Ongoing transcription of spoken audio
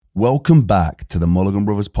Welcome back to the Mulligan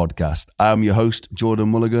Brothers podcast. I am your host, Jordan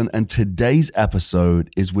Mulligan, and today's episode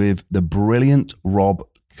is with the brilliant Rob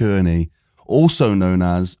Kearney, also known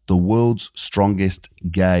as the world's strongest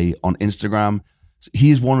gay on Instagram.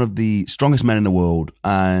 He is one of the strongest men in the world,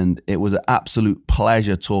 and it was an absolute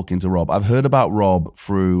pleasure talking to Rob. I've heard about Rob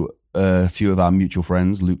through a few of our mutual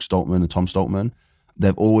friends, Luke Stoltman and Tom Stoltman.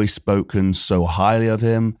 They've always spoken so highly of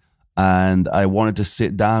him, and I wanted to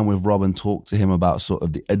sit down with Rob and talk to him about sort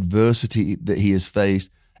of the adversity that he has faced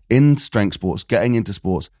in strength sports, getting into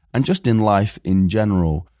sports, and just in life in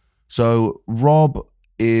general. So Rob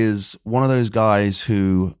is one of those guys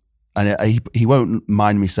who, and he won't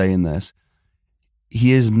mind me saying this,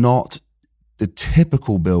 he is not the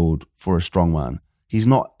typical build for a strongman. He's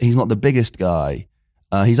not the biggest guy.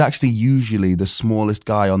 He's actually usually the smallest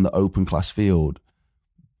guy on the open class field,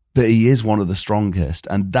 but he is one of the strongest.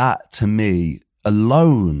 And that, to me,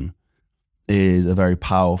 alone is a very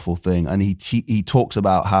powerful thing. And he talks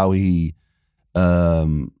about how he's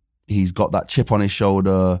got that chip on his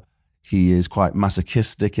shoulder. He is quite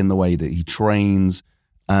masochistic in the way that he trains.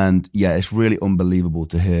 And yeah, it's really unbelievable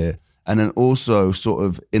to hear. And then also sort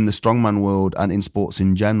of in the strongman world and in sports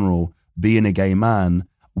in general, being a gay man,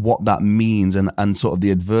 what that means and sort of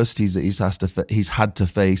the adversities that he's had to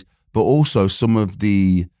face, but also some of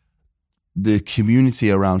the community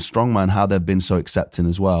around strongman, how they've been so accepting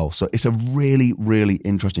as well. So it's a really, really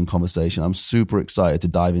interesting conversation. I'm super excited to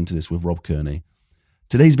dive into this with Rob Kearney.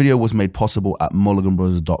 Today's video was made possible at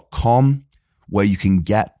mulliganbrothers.com, where you can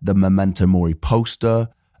get the Memento Mori poster,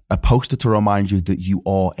 a poster to remind you that you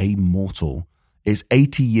are a mortal. It's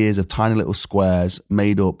 80 years of tiny little squares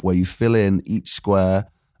made up where you fill in each square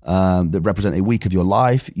that represent a week of your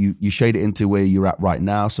life. You shade it into where you're at right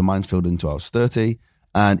now. So mine's filled into I was 30.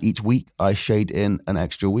 And each week I shade in an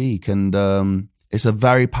extra week. And it's a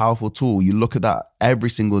very powerful tool. You look at that every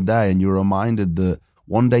single day and you're reminded that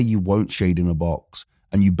one day you won't shade in a box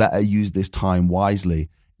and you better use this time wisely.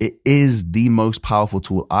 It is the most powerful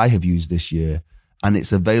tool I have used this year. And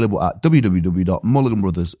it's available at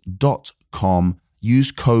www.mulliganbrothers.com.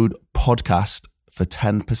 Use code podcast for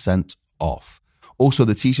 10% off. Also,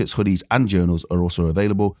 the t-shirts, hoodies, and journals are also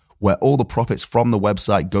available, where all the profits from the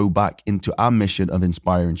website go back into our mission of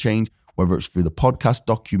inspiring change, whether it's through the podcast,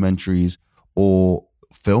 documentaries, or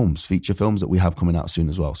films, feature films that we have coming out soon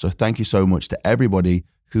as well. So thank you so much to everybody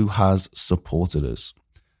who has supported us.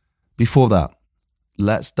 Before that,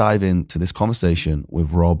 let's dive into this conversation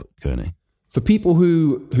with Rob Kearney. For people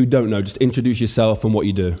who don't know, just introduce yourself and what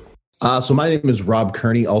you do. So my name is Rob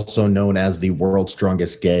Kearney, also known as the world's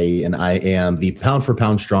strongest gay, and I am the pound for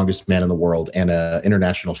pound strongest man in the world and an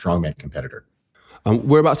international strongman competitor.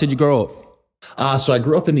 Whereabouts did you grow up? So I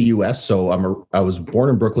grew up in the U.S. So I was born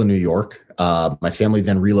in Brooklyn, New York. My family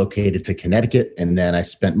then relocated to Connecticut, and then I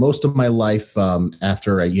spent most of my life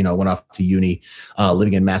after I went off to uni,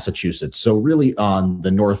 living in Massachusetts. So really on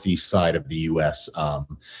the northeast side of the U.S. And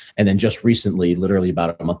then just recently, literally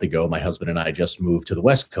about a month ago, my husband and I just moved to the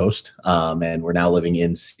West Coast, and we're now living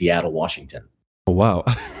in Seattle, Washington. Oh, wow.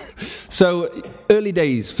 So early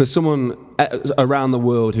days for someone around the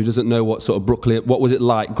world who doesn't know what sort of Brooklyn, what was it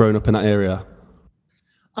like growing up in that area?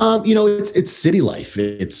 It's city life.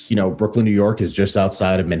 It's, Brooklyn, New York is just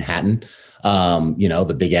outside of Manhattan,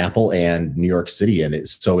 the Big Apple and New York City. And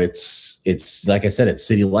it's like I said, it's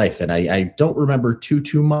city life. And I don't remember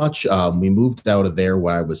too much. We moved out of there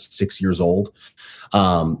when I was 6 years old.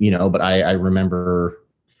 But I remember,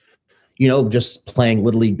 just playing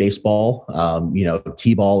Little League baseball,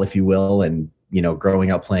 T-ball, if you will, and,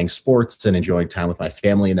 growing up playing sports and enjoying time with my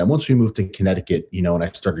family. And then once we moved to Connecticut, and I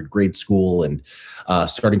started grade school and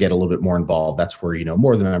started to get a little bit more involved, that's where,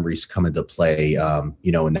 more of the memories come into play, around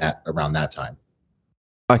that time.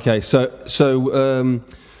 Okay. So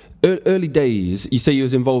early days, you say you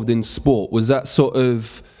was involved in sport. Was that sort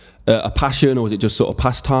of a passion, or was it just sort of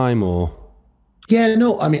pastime, or? Yeah,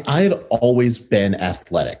 no, I mean, I had always been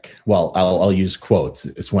athletic. Well, I'll use quotes.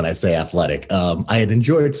 It's when I say athletic. I had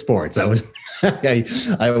enjoyed sports. I always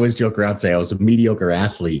joke around and say I was a mediocre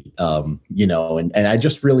athlete, and I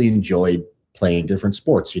just really enjoyed playing different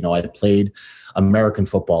sports. I played American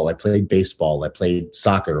football. I played baseball. I played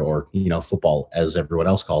soccer, or, football as everyone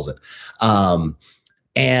else calls it.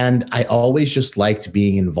 And I always just liked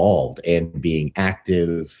being involved and being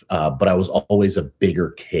active, but I was always a bigger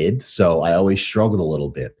kid, so I always struggled a little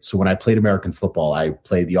bit. So when I played American football, I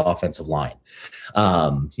played the offensive line,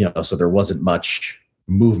 so there wasn't much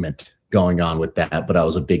movement going on with that, but I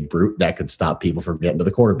was a big brute that could stop people from getting to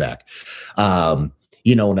the quarterback.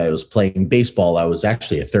 when I was playing baseball, I was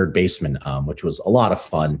actually a third baseman, which was a lot of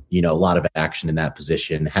fun, a lot of action in that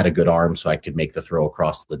position, had a good arm so I could make the throw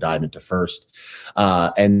across the diamond to first.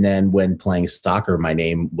 And then when playing soccer,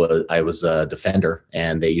 I was a defender,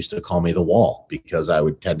 and they used to call me the wall because I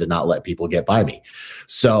would tend to not let people get by me.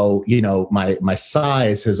 So, my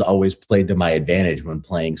size has always played to my advantage when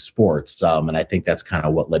playing sports. And I think that's kind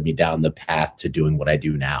of what led me down the path to doing what I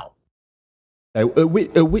do now. At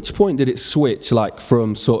which point did it switch, like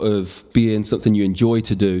from sort of being something you enjoy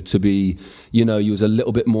to do to be, you was a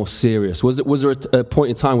little bit more serious? Was there a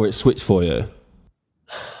point in time where it switched for you?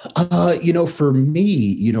 For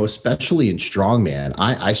me, especially in strongman,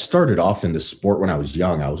 I started off in the sport when I was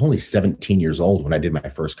young. I was only 17 years old when I did my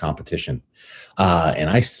first competition, and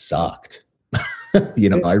I sucked.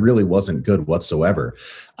 I really wasn't good whatsoever.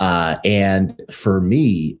 And for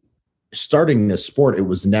me, starting this sport, it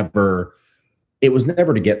was never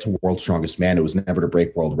to get to world's strongest man. It was never to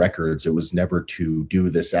break world records. It was never to do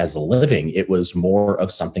this as a living. It was more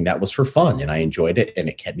of something that was for fun, and I enjoyed it, and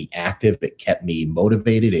it kept me active. It kept me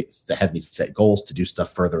motivated. It had me set goals to do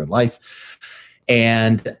stuff further in life.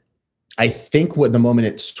 And I think the moment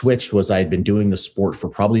it switched was I had been doing the sport for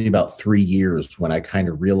probably about 3 years when I kind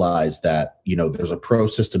of realized that, there's a pro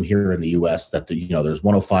system here in the US that there's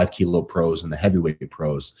 105 kilo pros and the heavyweight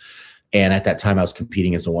pros. And at that time I was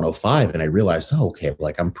competing as a 105, and I realized, okay,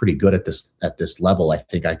 like I'm pretty good at this level. I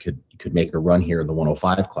think I could make a run here in the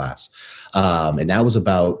 105 class. And that was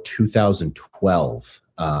about 2012.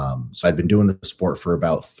 So I'd been doing the sport for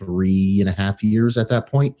about 3.5 years at that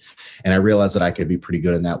point. And I realized that I could be pretty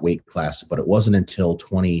good in that weight class, but it wasn't until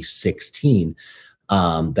 2016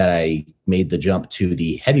 that I made the jump to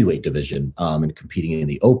the heavyweight division and competing in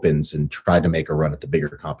the opens and tried to make a run at the bigger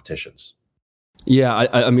competitions. Yeah,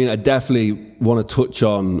 I mean, I definitely want to touch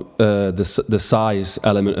on the size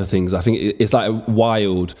element of things. I think it's like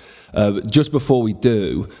wild. Just before we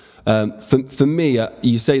do, for me,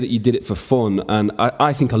 you say that you did it for fun, and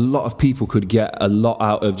I think a lot of people could get a lot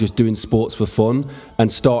out of just doing sports for fun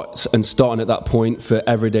and starting at that point for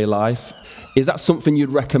everyday life. Is that something you'd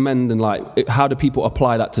recommend? And like, how do people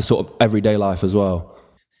apply that to sort of everyday life as well?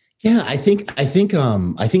 Yeah, I think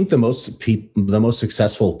the most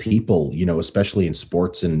successful people, especially in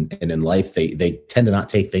sports and in life, they tend to not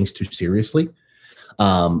take things too seriously.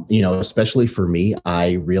 Especially for me,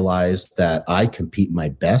 I realized that I compete my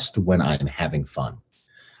best when I'm having fun.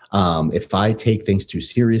 If I take things too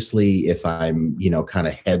seriously, if I'm,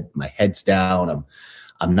 kind of my head's down,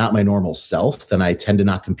 I'm not my normal self, then I tend to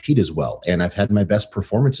not compete as well. And I've had my best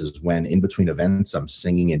performances when in between events, I'm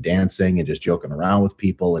singing and dancing and just joking around with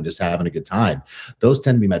people and just having a good time. Those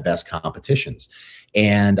tend to be my best competitions.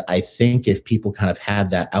 And I think if people kind of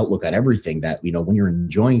have that outlook on everything, that, when you're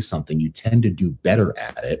enjoying something, you tend to do better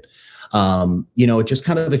at it. It just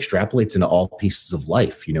kind of extrapolates into all pieces of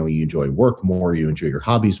life. You enjoy work more, you enjoy your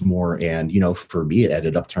hobbies more. And, for me, it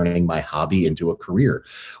ended up turning my hobby into a career,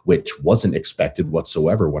 which wasn't expected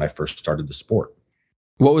whatsoever when I first started the sport.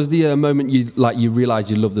 What was the moment you realized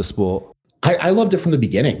you loved the sport? I loved it from the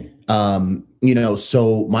beginning.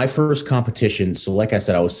 So my first competition, so like I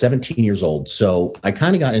said, I was 17 years old. So I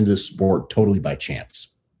kind of got into the sport totally by chance.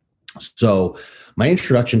 So my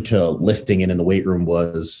introduction to lifting and in the weight room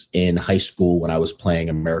was in high school when I was playing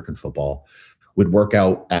American football. We'd work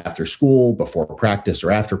out after school, before practice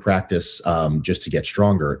or after practice, just to get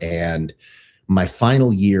stronger. And my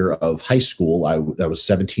final year of high school, I was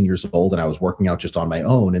 17 years old, and I was working out just on my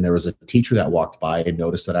own. And there was a teacher that walked by and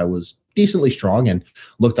noticed that I was decently strong and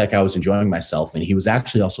looked like I was enjoying myself. And he was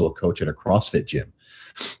actually also a coach at a CrossFit gym.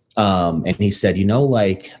 And he said,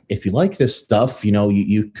 if you like this stuff,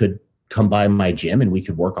 you could come by my gym and we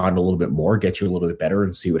could work on it a little bit more, get you a little bit better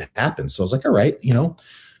and see what happens. So I was like, all right,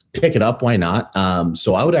 pick it up. Why not?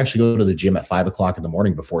 So I would actually go to the gym at 5 o'clock in the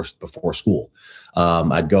morning before school.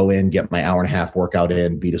 I'd go in, get my hour and a half workout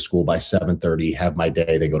in, be to school by 7:30, have my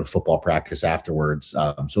day, then go to football practice afterwards.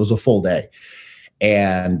 So it was a full day.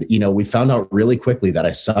 And, we found out really quickly that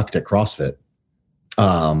I sucked at CrossFit.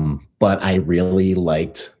 But I really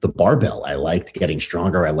liked the barbell. I liked getting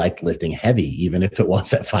stronger. I liked lifting heavy, even if it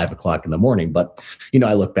was at 5 o'clock in the morning. But,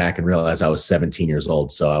 I look back and realize I was 17 years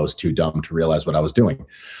old, so I was too dumb to realize what I was doing.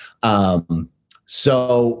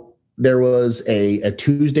 So there was a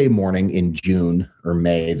Tuesday morning in June or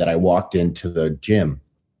May that I walked into the gym,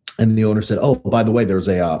 and the owner said, "Oh, by the way, there's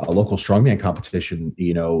a local strongman competition,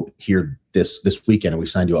 here this weekend, and we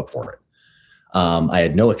signed you up for it." I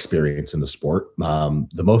had no experience in the sport.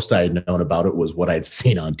 The most I had known about it was what I'd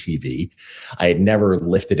seen on TV. I had never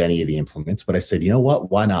lifted any of the implements, but I said, you know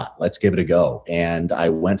what? Why not? Let's give it a go. And I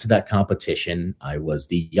went to that competition. I was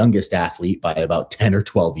the youngest athlete by about 10 or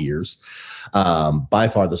 12 years, by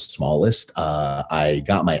far the smallest. I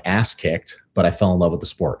got my ass kicked, but I fell in love with the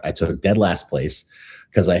sport. I took dead last place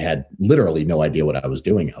because I had literally no idea what I was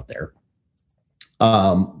doing out there.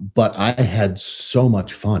 But I had so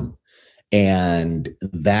much fun. And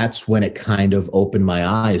that's when it kind of opened my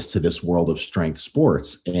eyes to this world of strength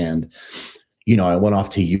sports. And, I went off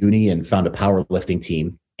to uni and found a powerlifting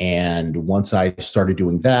team. And once I started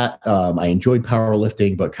doing that, I enjoyed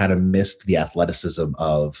powerlifting, but kind of missed the athleticism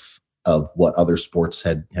of what other sports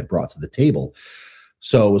had brought to the table.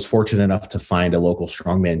 So I was fortunate enough to find a local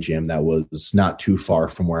strongman gym that was not too far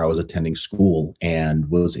from where I was attending school, and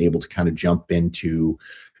was able to kind of jump into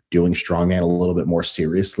doing strongman a little bit more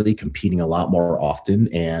seriously, competing a lot more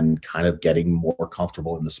often, and kind of getting more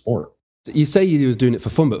comfortable in the sport. You say you was doing it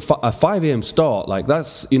for fun, but a 5 a.m. start, like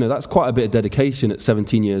that's quite a bit of dedication at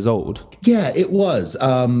 17 years old. Yeah, it was.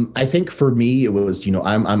 I think for me, it was,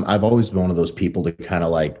 I've always been one of those people to kind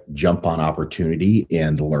of like jump on opportunity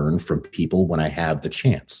and learn from people when I have the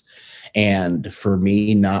chance. And for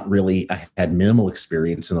me, not really, I had minimal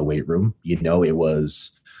experience in the weight room. I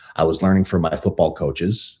was learning from my football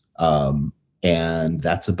coaches. And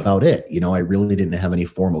that's about it. I really didn't have any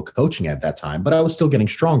formal coaching at that time, but I was still getting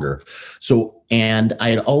stronger. So, and I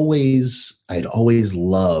had always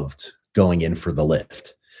loved going in for the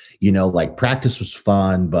lift. Like practice was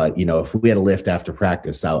fun, but if we had a lift after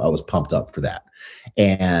practice, I was pumped up for that.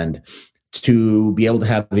 And to be able to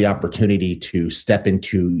have the opportunity to step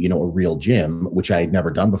into, a real gym, which I had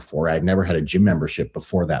never done before. I had never had a gym membership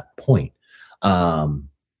before that point.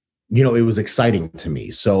 It was exciting to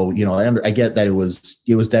me. So, I get that it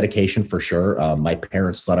was dedication for sure. My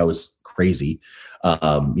parents thought I was crazy,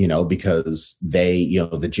 because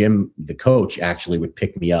the coach actually would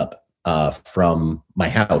pick me up from my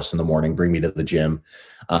house in the morning, bring me to the gym,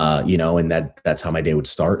 and that's how my day would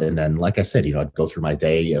start. And then, like I said, I'd go through my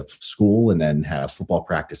day of school and then have football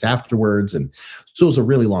practice afterwards. And so it was a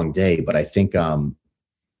really long day. But I think,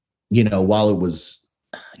 while it was,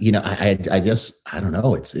 I don't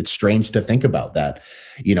know. It's strange to think about that,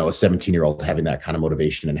 a 17-year-old having that kind of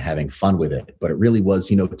motivation and having fun with it. But it really was,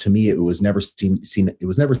 to me, it was never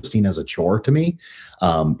seen as a chore to me.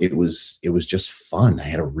 It was just fun. I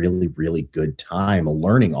had a really, really good time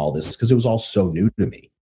learning all this because it was all so new to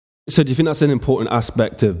me. So do you think that's an important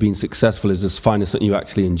aspect of being successful, is just finding something you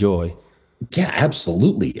actually enjoy? Yeah,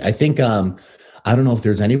 absolutely. I think, I don't know if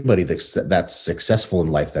there's anybody that's successful in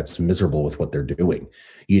life that's miserable with what they're doing.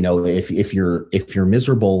 If you're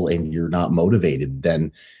miserable and you're not motivated,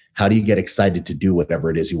 then how do you get excited to do whatever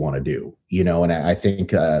it is you want to do? And I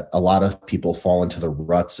think a lot of people fall into the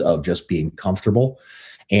ruts of just being comfortable.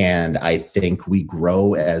 And I think we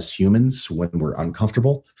grow as humans when we're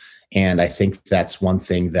uncomfortable. And I think that's one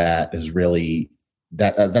thing that is really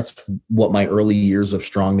that's what my early years of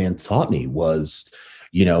strongman taught me was,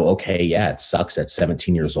 okay, yeah, it sucks at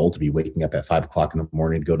 17 years old to be waking up at 5 o'clock in the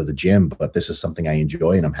morning to go to the gym, but this is something I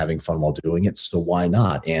enjoy and I'm having fun while doing it. So why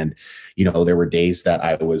not? And, there were days that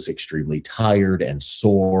I was extremely tired and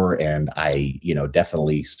sore, and I,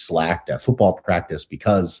 definitely slacked at football practice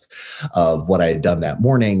because of what I had done that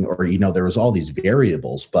morning, or, there was all these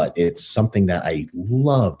variables, but it's something that I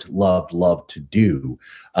loved to do.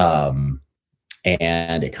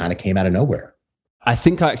 And it kind of came out of nowhere. I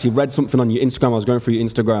think I actually read something on your Instagram. I was going through your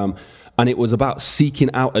Instagram, and it was about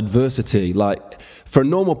seeking out adversity. Like, for a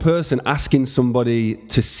normal person, asking somebody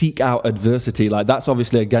to seek out adversity, like that's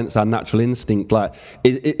obviously against our natural instinct. Like,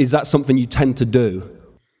 is that something you tend to do?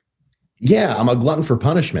 Yeah, I'm a glutton for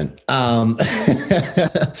punishment. No,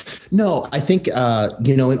 I think,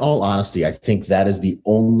 in all honesty, I think that is the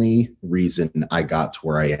only reason I got to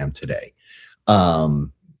where I am today.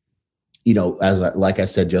 Like I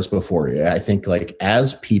said just before, I think like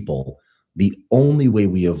as people, the only way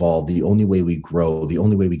we evolve, the only way we grow, the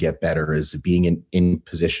only way we get better is being in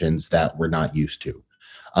positions that we're not used to,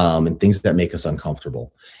 and things that make us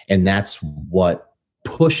uncomfortable. And that's what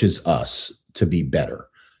pushes us to be better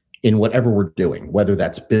in whatever we're doing, whether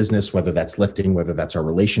that's business, whether that's lifting, whether that's our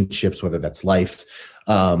relationships, whether that's life.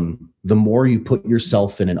 The more you put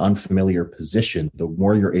yourself in an unfamiliar position, the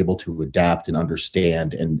more you're able to adapt and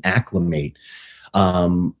understand and acclimate,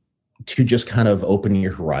 to just kind of open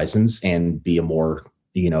your horizons and be a more,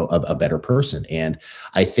 a better person. And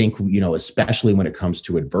I think, especially when it comes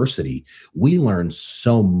to adversity, we learn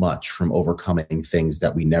so much from overcoming things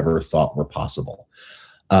that we never thought were possible.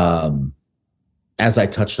 as I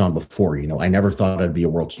touched on before, I never thought I'd be a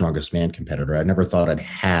world's strongest man competitor. I never thought I'd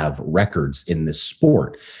have records in this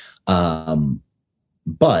sport.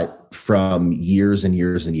 But from years and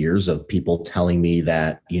years and years of people telling me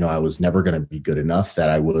that, I was never going to be good enough, that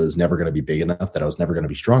I was never going to be big enough, that I was never going to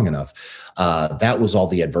be strong enough, that was all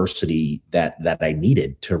the adversity that I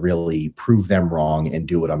needed to really prove them wrong and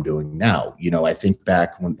do what I'm doing now. I think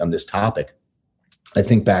back on this topic, I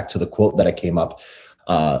think back to the quote that I came up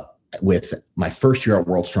with my first year at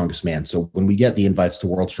World's Strongest Man. So when we get the invites to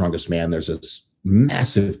World's Strongest Man, there's this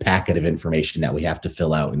massive packet of information that we have to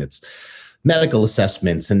fill out, and it's medical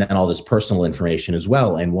assessments and then all this personal information as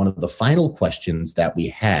well. And one of the final questions that we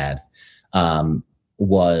had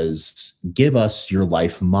was, give us your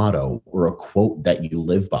life motto or a quote that you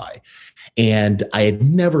live by. And I had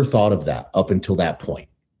never thought of that up until that point.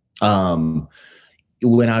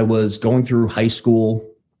 When I was going through high school,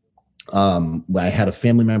 I had a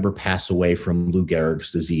family member pass away from Lou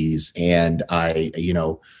Gehrig's disease. And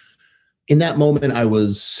in that moment, I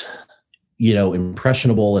was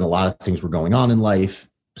impressionable, and a lot of things were going on in life.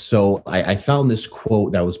 So I found this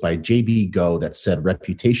quote that was by J.B. Go that said,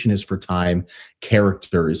 reputation is for time,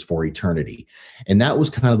 character is for eternity. And that was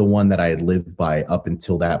kind of the one that I had lived by up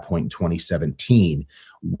until that point in 2017,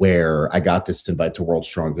 where I got this invite to World's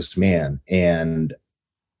Strongest Man. And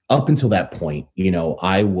up until that point,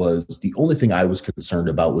 the only thing I was concerned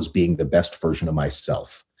about was being the best version of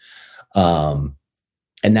myself.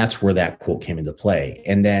 And that's where that quote came into play.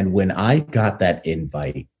 And then when I got that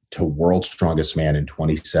invite to World's Strongest Man in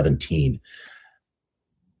 2017,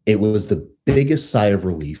 it was the biggest sigh of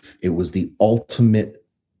relief. It was the ultimate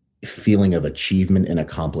feeling of achievement and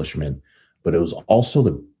accomplishment, but it was also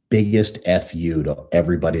the biggest FU to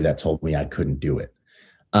everybody that told me I couldn't do it.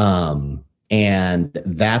 And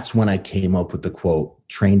that's when I came up with the quote,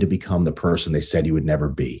 train to become the person they said you would never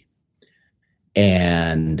be.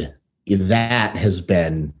 And that has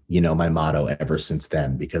been, my motto ever since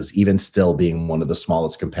then, because even still being one of the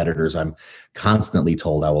smallest competitors, I'm constantly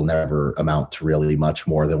told I will never amount to really much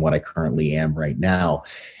more than what I currently am right now.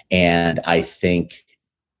 And I think,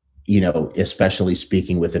 especially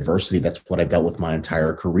speaking with adversity, that's what I've dealt with my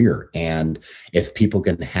entire career. And if people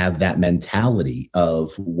can have that mentality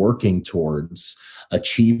of working towards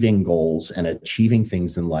achieving goals and achieving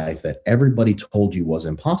things in life that everybody told you was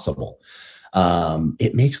impossible,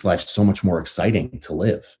 it makes life so much more exciting to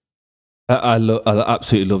live. I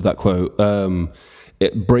absolutely love that quote.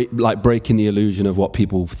 Breaking the illusion of what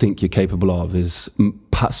people think you're capable of is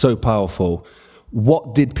so powerful.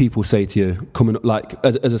 What did people say to you coming up, like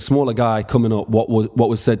as a smaller guy coming up? What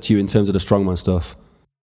was said to you in terms of the strongman stuff?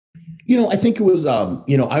 I think it was,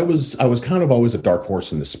 I was kind of always a dark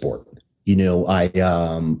horse in the sport.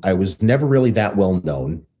 I was never really that well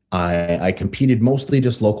known. I competed mostly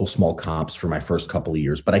just local small comps for my first couple of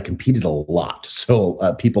years, but I competed a lot.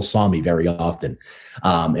 So people saw me very often.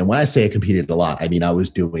 And when I say I competed a lot, I mean, I was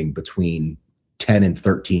doing between 10 and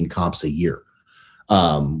 13 comps a year,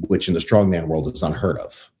 which in the strongman world is unheard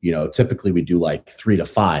of. Typically we do like 3 to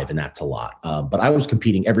 5, and that's a lot. But I was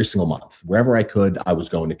competing every single month. Wherever I could, I was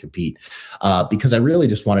going to compete because I really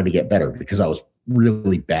just wanted to get better, because I was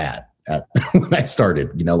really bad at when I started.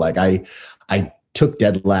 I took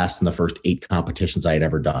dead last in the first 8 competitions I had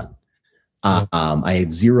ever done. I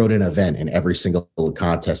had zeroed an event in every single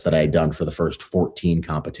contest that I had done for the first 14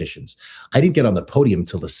 competitions. I didn't get on the podium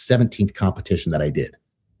until the 17th competition that I did.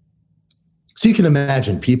 So you can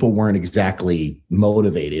imagine people weren't exactly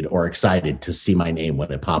motivated or excited to see my name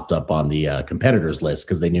when it popped up on the competitors list,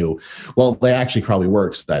 because they knew, well, they actually probably were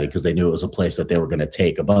excited because they knew it was a place that they were going to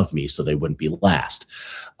take above me so they wouldn't be last.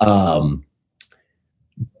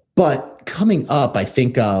 But coming up, I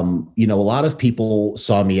think, a lot of people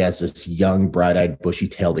saw me as this young, bright-eyed,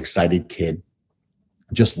 bushy-tailed, excited kid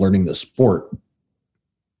just learning the sport.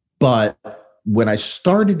 But when I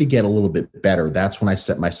started to get a little bit better, that's when I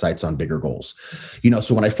set my sights on bigger goals.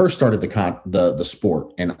 So when I first started the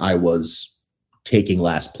sport and I was taking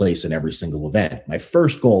last place in every single event, my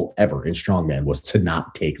first goal ever in strongman was to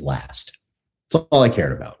not take last. That's all I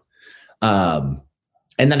cared about.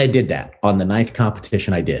 And then I did that. On the 9th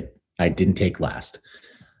competition I didn't take last.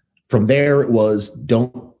 From there, it was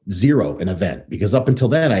don't zero an event, because up until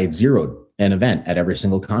then I had zeroed an event at every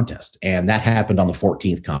single contest. And that happened on the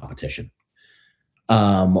 14th competition.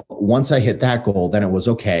 Once I hit that goal, then it was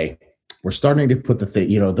okay. We're starting to put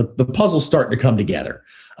the puzzle's starting to come together.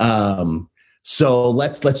 So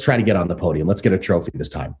let's try to get on the podium. Let's get a trophy this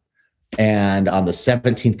time. And on the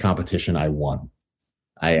 17th competition, I won.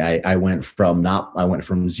 I went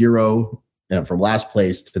from zero, from last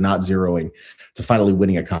place to not zeroing to finally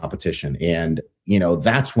winning a competition. And,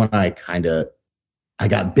 that's when I kind of I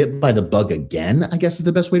got bit by the bug again, I guess is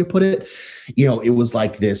the best way to put it. It was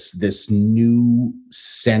like this new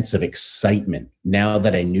sense of excitement now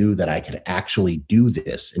that I knew that I could actually do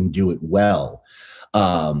this and do it well.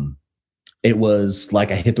 It was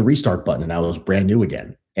like I hit the restart button and I was brand new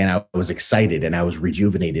again. And I was excited and I was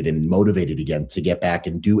rejuvenated and motivated again to get back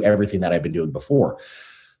and do everything that I've been doing before.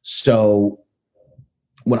 So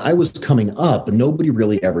when I was coming up, nobody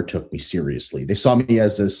really ever took me seriously. They saw me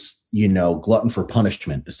as this, glutton for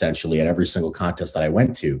punishment, essentially, at every single contest that I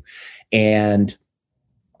went to. And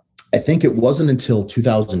I think it wasn't until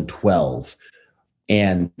 2012,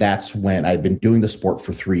 and that's when I'd been doing the sport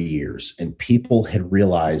for 3 years, and people had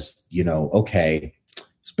realized, okay,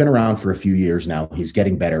 he's been around for a few years now. He's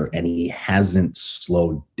getting better, and he hasn't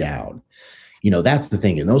slowed down. That's the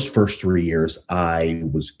thing. In those first 3 years, I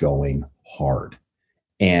was going hard.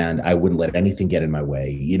 And I wouldn't let anything get in my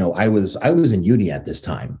way. I was in uni at this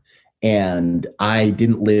time, and I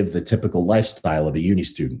didn't live the typical lifestyle of a uni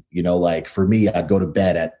student. Like for me, I'd go to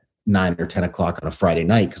bed at 9 or 10 o'clock on a Friday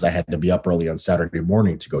night because I had to be up early on Saturday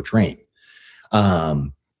morning to go train.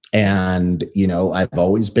 And I've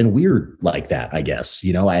always been weird like that, I guess.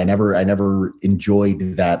 I never enjoyed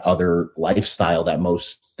that other lifestyle that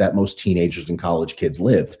most teenagers and college kids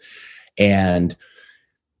live. And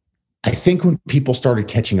I think when people started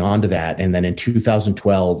catching on to that, and then in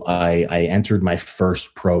 2012, I entered my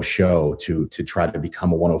first pro show to try to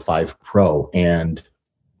become a 105 pro, and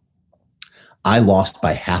I lost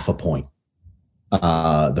by half a point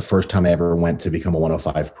the first time I ever went to become a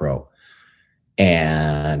 105 pro,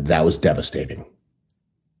 and that was devastating.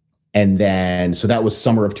 And then, so that was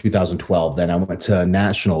summer of 2012. Then I went to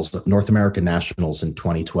nationals, North American nationals in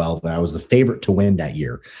 2012, and I was the favorite to win that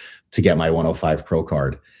year to get my 105 pro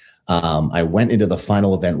card. I went into the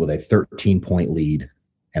final event with a 13-point lead,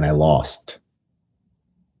 and I lost.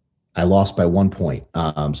 I lost by 1 point.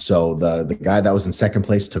 So the guy that was in second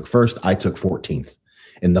place took first. I took 14th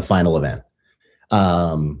in the final event.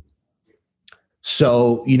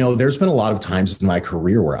 So, there's been a lot of times in my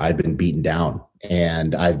career where I've been beaten down,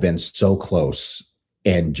 and I've been so close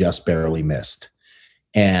and just barely missed.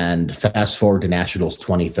 And fast forward to Nationals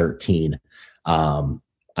 2013,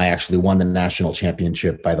 I actually won the national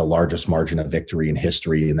championship by the largest margin of victory in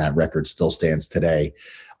history, and that record still stands today.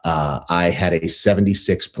 I had a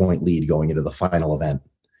 76-point lead going into the final event,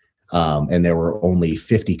 and there were only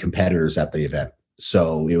 50 competitors at the event.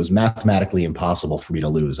 So it was mathematically impossible for me to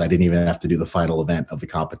lose. I didn't even have to do the final event of the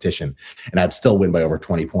competition, and I'd still win by over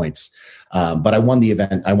 20 points. But I won the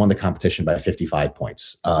event. I won the competition by 55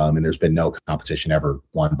 points, and there's been no competition ever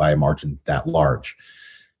won by a margin that large.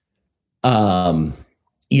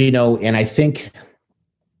 And I think,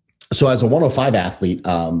 so as a 105 athlete,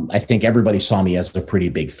 I think everybody saw me as a pretty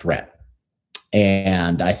big threat.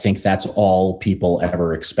 And I think that's all people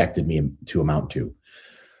ever expected me to amount to.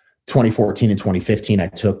 2014 and 2015, I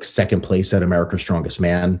took second place at America's Strongest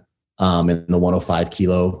Man in the 105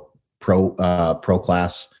 kilo pro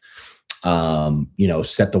class,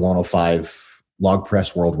 set the 105 log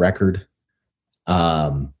press world record.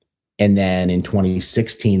 And then in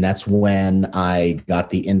 2016, that's when I got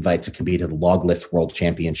the invite to compete at the Log Lift World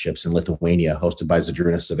Championships in Lithuania, hosted by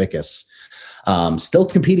Zydrunas Savickas. Still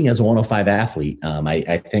competing as a 105 athlete.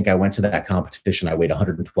 I think I went to that competition. I weighed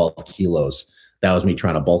 112 kilos. That was me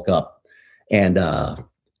trying to bulk up. And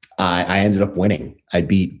I ended up winning. I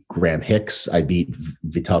beat Graham Hicks. I beat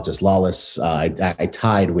Vytautas Lalas. I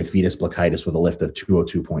tied with Vitas Blakaitis with a lift of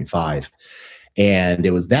 202.5. And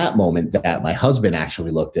it was that moment that my husband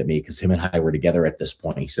actually looked at me, because him and I were together at this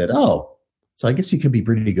point. He said, "Oh, so I guess you could be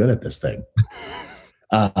pretty good at this thing."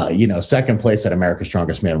 Second place at America's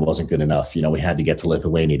Strongest Man wasn't good enough. We had to get to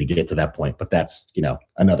Lithuania to get to that point, but that's,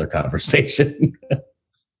 another conversation.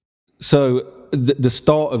 So the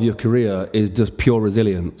start of your career is just pure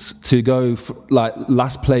resilience. To go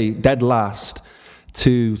dead last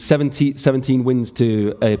to 17 wins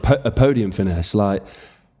to a podium finish,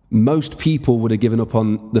 most people would have given up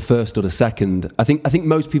on the first or the second. I think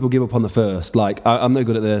most people give up on the first. I'm no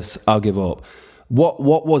good at this, I'll give up. What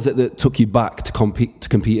was it that took you back to compete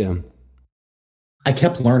in? I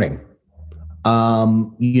kept learning.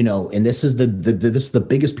 And this is the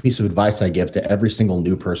biggest piece of advice I give to every single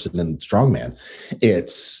new person in strongman.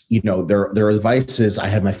 It's, their advice is, I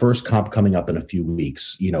have my first comp coming up in a few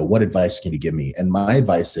weeks. What advice can you give me? And my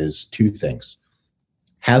advice is two things: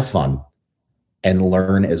 have fun and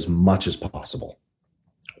learn as much as possible.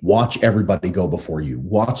 Watch everybody go before you.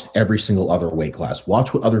 Watch every single other weight class.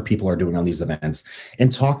 Watch what other people are doing on these events,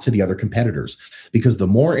 and talk to the other competitors, because the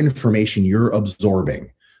more information you're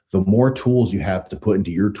absorbing, the more tools you have to put into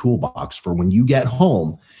your toolbox for when you get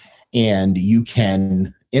home and you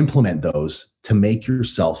can implement those to make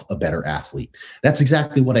yourself a better athlete. That's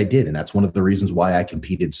exactly what I did. And that's one of the reasons why I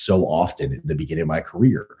competed so often at the beginning of my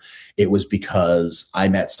career. It was because I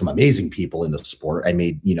met some amazing people in the sport.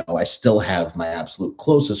 I still have my absolute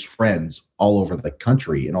closest friends all over the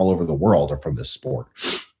country and all over the world are from this sport.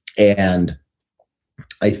 And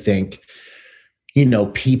I think,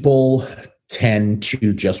 people tend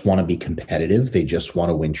to just want to be competitive. They just want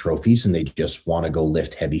to win trophies and they just want to go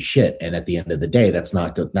lift heavy shit. And at the end of the day, that's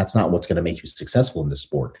not good. That's not what's going to make you successful in this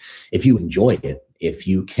sport. If you enjoy it, if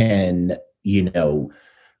you can,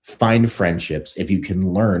 find friendships, if you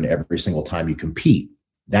can learn every single time you compete,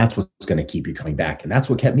 that's what's going to keep you coming back. And that's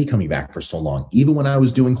what kept me coming back for so long. Even when I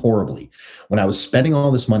was doing horribly, when I was spending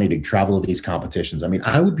all this money to travel to these competitions,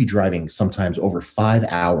 I would be driving sometimes over 5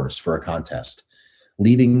 hours for a contest.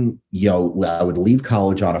 I would leave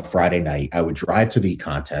college on a Friday night. I would drive to the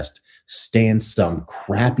contest, stay in some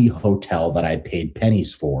crappy hotel that I paid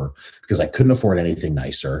pennies for because I couldn't afford anything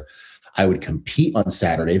nicer. I would compete on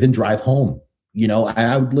Saturday, then drive home.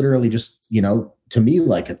 I would literally just, to me,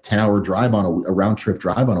 like a 10-hour drive on a round trip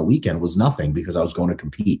drive on a weekend was nothing because I was going to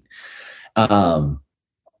compete. And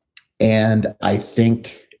I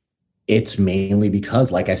think it's mainly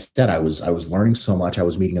because, like I said, I was learning so much. I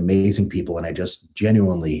was meeting amazing people, and I just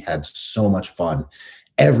genuinely had so much fun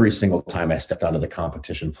every single time I stepped onto the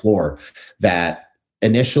competition floor that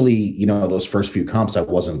initially, those first few comps, I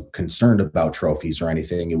wasn't concerned about trophies or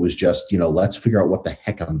anything. It was just, let's figure out what the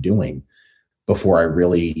heck I'm doing before I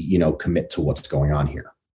really, commit to what's going on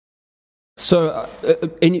here. So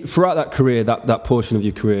throughout that career, that portion of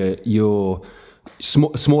your career, you're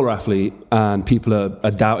smaller athlete and people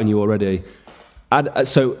are doubting you already.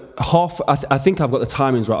 So I think I've got the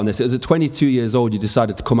timings right on this. It was at 22 years old, you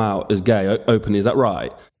decided to come out as gay openly. Is that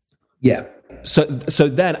right? Yeah. So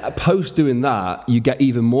then post doing that, you get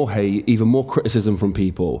even more hate, even more criticism from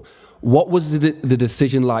people. What was the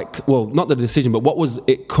decision like? Well, not the decision, but what was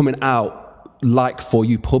it coming out like for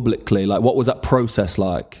you publicly? Like, what was that process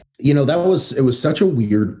like? It was such a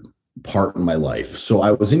weird part in my life. So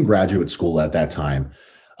I was in graduate school at that time.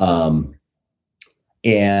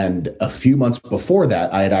 And a few months before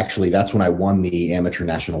that, that's when I won the amateur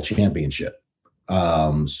national championship.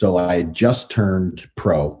 So I had just turned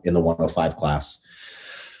pro in the 105 class.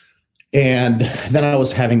 And then I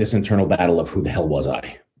was having this internal battle of who the hell was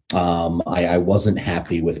I? I wasn't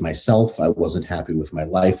happy with myself. I wasn't happy with my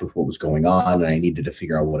life, with what was going on, and I needed to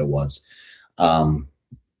figure out what it was.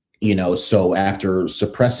 So after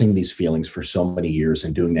suppressing these feelings for so many years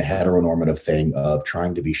and doing the heteronormative thing of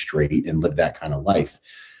trying to be straight and live that kind of life,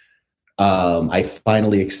 I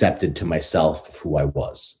finally accepted to myself who I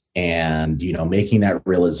was. And, making that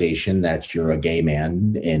realization that you're a gay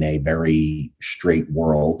man in a very straight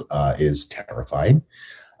world is terrifying.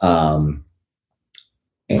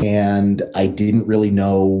 And I didn't really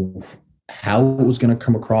know how it was going to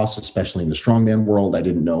come across, especially in the strongman world. I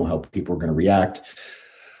didn't know how people were going to react.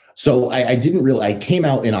 So I came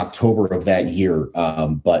out in October of that year.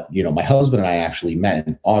 But, my husband and I actually met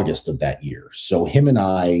in August of that year. So him and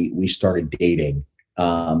we started dating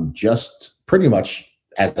just pretty much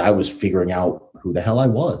as I was figuring out who the hell I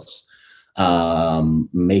was,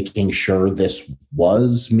 making sure this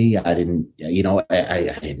was me. I didn't,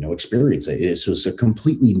 I had no experience. This was a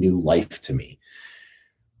completely new life to me.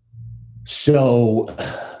 So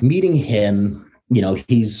meeting him,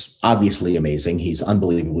 he's obviously amazing. He's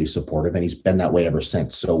unbelievably supportive, and he's been that way ever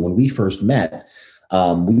since. So when we first met,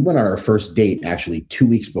 we went on our first date actually 2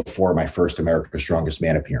 weeks before my first America's Strongest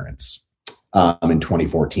Man appearance in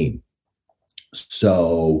 2014.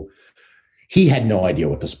 So he had no idea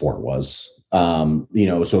what the sport was, so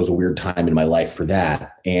it was a weird time in my life for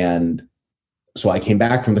that. And so I came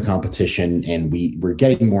back from the competition and we were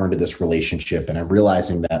getting more into this relationship, and I'm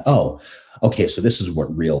realizing that, okay, so this is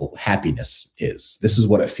what real happiness is. This is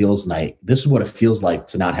what it feels like. This is what it feels like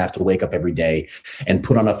to not have to wake up every day and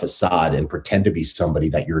put on a facade and pretend to be somebody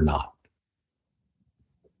that you're not.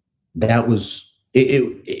 That was,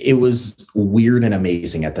 it was weird and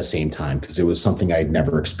amazing at the same time because it was something I had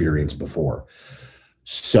never experienced before.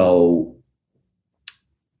 So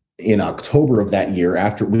in October of that year,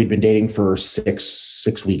 after we'd been dating for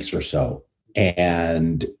six weeks or so,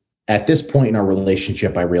 and at this point in our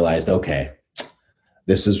relationship, I realized, okay,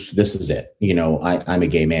 this is it. I'm a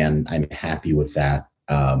gay man. I'm happy with that.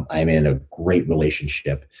 I'm in a great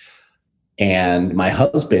relationship. And my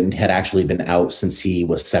husband had actually been out since he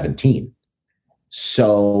was 17.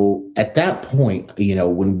 So at that point,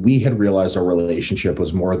 when we had realized our relationship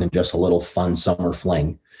was more than just a little fun summer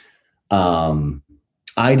fling,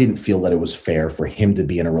 I didn't feel that it was fair for him to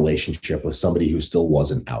be in a relationship with somebody who still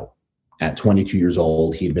wasn't out. at 22 years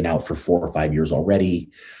old. He'd been out for 4 or 5 years already.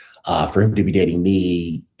 For him to be dating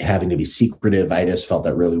me, having to be secretive, I just felt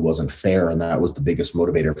that really wasn't fair. And that was the biggest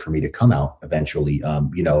motivator for me to come out eventually,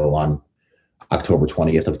 on October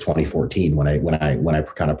 20th of 2014, when I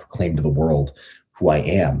kind of proclaimed to the world who I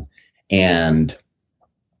am. And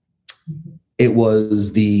it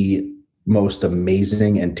was the most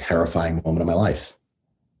amazing and terrifying moment of my life.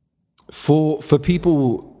 For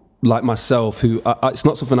people like myself, who it's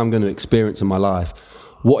not something I'm going to experience in my life,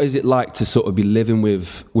 what is it like to sort of be living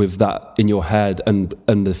with that in your head and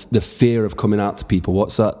the fear of coming out to people?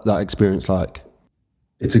 What's that experience like?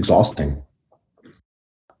 It's exhausting.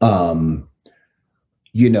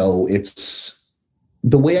 It's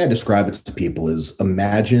the way I describe it to people is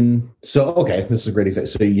imagine. So, okay, this is a great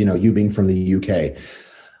example. So, you being from the UK,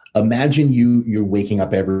 imagine you're waking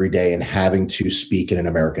up every day and having to speak in an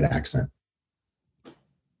American accent.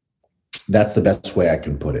 That's the best way I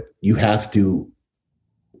can put it. You have to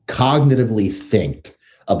cognitively think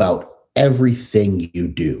about everything you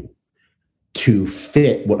do to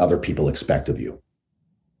fit what other people expect of you.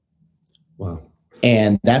 Wow.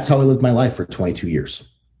 And that's how I lived my life for 22 years.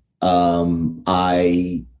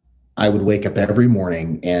 I would wake up every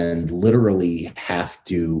morning and literally have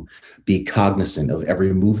to be cognizant of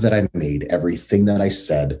every move that I made, everything that I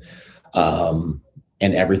said,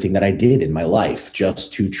 and everything that I did in my life,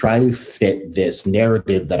 just to try to fit this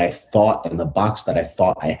narrative that I thought in the box that I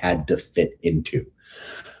thought I had to fit into.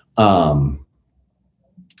 And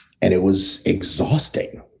it was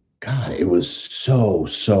exhausting. God, it was so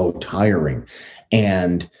tiring.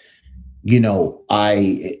 And,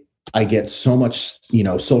 I get so much,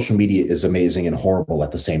 social media is amazing and horrible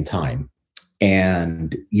at the same time.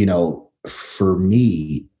 And, for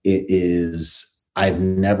me, I've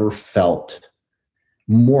never felt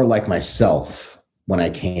more like myself when I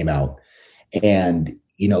came out. And,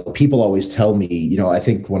 people always tell me, I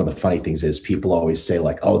think one of the funny things is people always say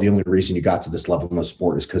like, oh, the only reason you got to this level in the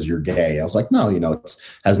sport is because you're gay. I was like, no, it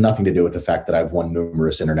has nothing to do with the fact that I've won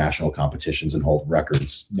numerous international competitions and hold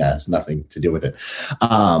records. Yeah, it's nothing to do with it.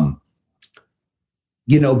 But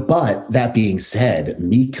that being said,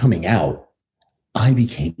 me coming out, I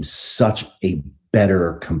became such a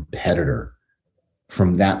better competitor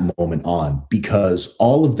from that moment on, because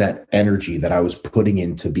all of that energy that I was putting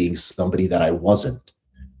into being somebody that I wasn't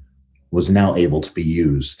was now able to be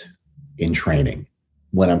used in training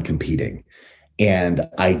when I'm competing. And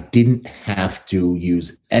I didn't have to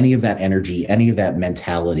use any of that energy, any of that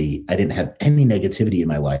mentality. I didn't have any negativity in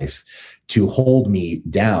my life to hold me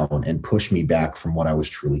down and push me back from what I was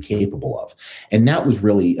truly capable of. And that was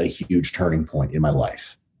really a huge turning point in my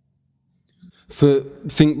life.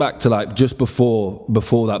 Think back to like just before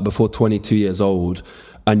 22 years old,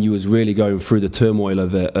 and you was really going through the turmoil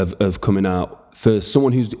of it, of coming out. For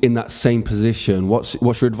someone who's in that same position, what's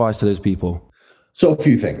your advice to those people? So a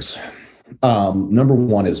few things. Number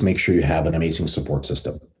one is make sure you have an amazing support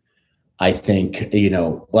system. I think,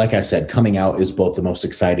 like I said, coming out is both the most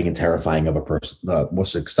exciting and terrifying of the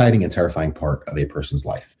most exciting and terrifying part of a person's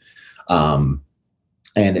life. And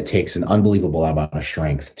it takes an unbelievable amount of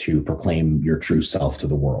strength to proclaim your true self to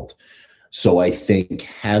the world. So I think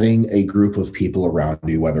having a group of people around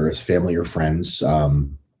you, whether it's family or friends, that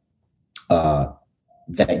are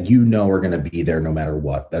going to be there no matter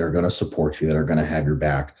what, that are going to support you, that are going to have your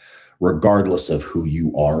back, regardless of who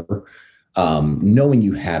you are, knowing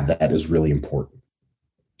you have that is really important.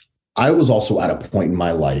 I was also at a point in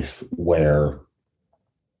my life where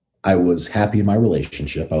I was happy in my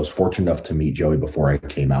relationship. I was fortunate enough to meet Joey before I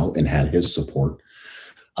came out and had his support,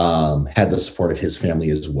 had the support of his family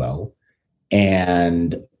as well.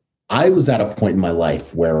 And I was at a point in my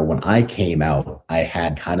life where when I came out, I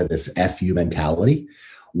had kind of this FU mentality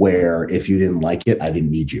where if you didn't like it, I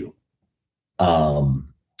didn't need you.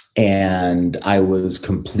 And I was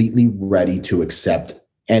completely ready to accept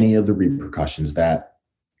any of the repercussions that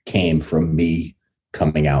came from me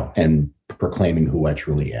coming out and proclaiming who I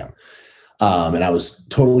truly am. And I was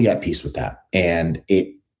totally at peace with that. And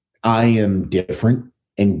I am different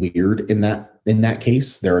and weird in that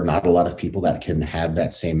case. There are not a lot of people that can have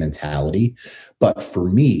that same mentality. But for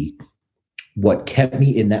me, what kept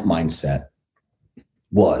me in that mindset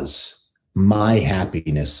was my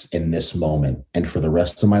happiness in this moment and for the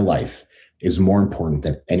rest of my life is more important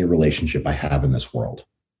than any relationship I have in this world.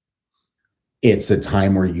 It's a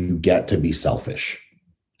time where you get to be selfish.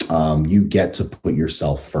 You get to put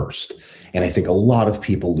yourself first. And I think a lot of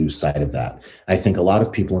people lose sight of that. I think a lot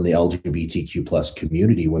of people in the LGBTQ plus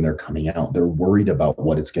community, when they're coming out, they're worried about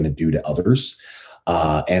what it's going to do to others.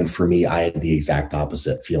 And for me, I had the exact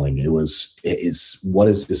opposite feeling. What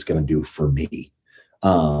is this going to do for me?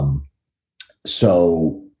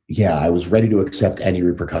 So yeah, I was ready to accept any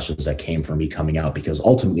repercussions that came from me coming out, because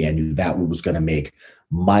ultimately I knew that was going to make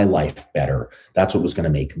my life better. That's what was going to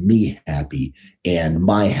make me happy. And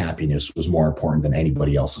my happiness was more important than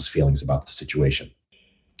anybody else's feelings about the situation.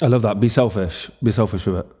 I love that. Be selfish. Be selfish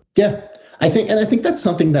with it. Yeah. I think that's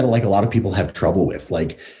something that like a lot of people have trouble with.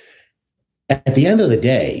 Like at the end of the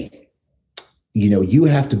day, you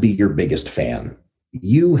have to be your biggest fan.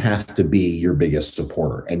 You have to be your biggest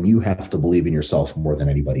supporter, and you have to believe in yourself more than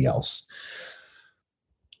anybody else.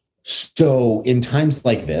 So in times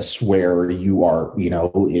like this, where you are,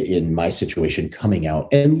 in my situation, coming out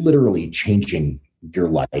and literally changing your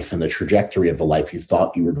life and the trajectory of the life you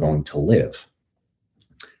thought you were going to live,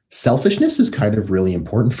 selfishness is kind of really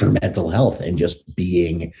important for mental health and just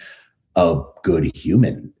being a good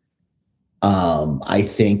human. I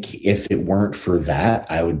think if it weren't for that,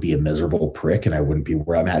 I would be a miserable prick and I wouldn't be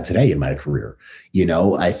where I'm at today in my career.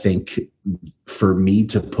 I think for me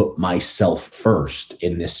to put myself first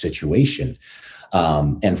in this situation,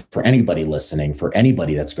 and for anybody listening, for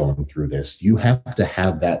anybody that's going through this, you have to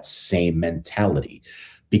have that same mentality,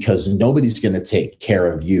 because nobody's going to take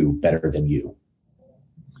care of you better than you.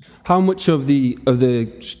 How much of the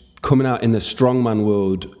coming out in the strongman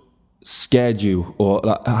world scared you, or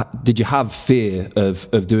did you have fear of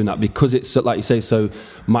doing that, because it's, like you say, so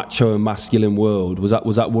macho and masculine world? Was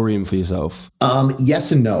that worrying for yourself?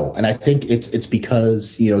 Yes and no. And I think it's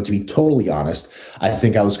because, to be totally honest, I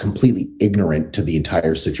think I was completely ignorant to the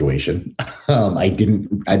entire situation. I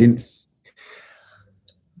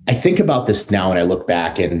think about this now and I look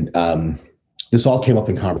back, and this all came up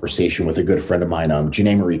in conversation with a good friend of mine,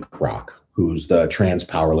 Janae Marie Kroc, who's the trans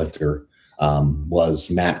powerlifter. Was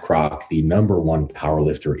Matt Kroc the #1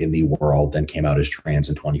 powerlifter in the world, then came out as trans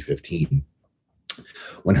in 2015.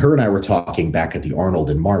 When her and I were talking back at the Arnold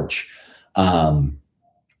in March,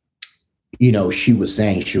 she was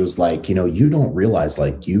saying, she was like, you don't realize,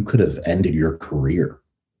 like, you could have ended your career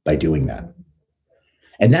by doing that.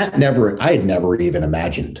 And I had never even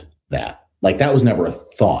imagined that. Like, that was never a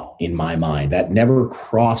thought in my mind. That never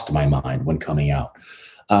crossed my mind when coming out.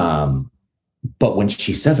 But when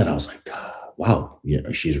she said that, I was like, wow,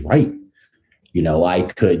 she's right. I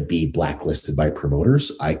could be blacklisted by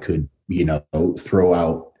promoters. I could, throw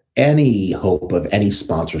out any hope of any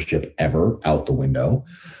sponsorship ever out the window.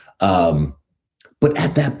 But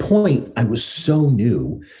at that point, I was so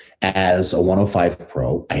new as a 105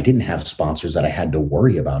 pro. I didn't have sponsors that I had to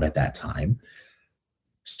worry about at that time.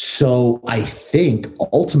 So I think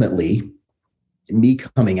ultimately, me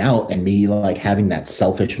coming out and me like having that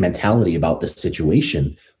selfish mentality about this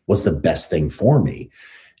situation was the best thing for me.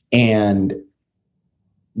 And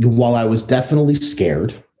while I was definitely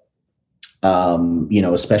scared,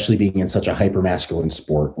 especially being in such a hyper masculine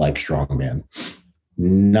sport like strongman,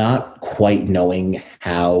 not quite knowing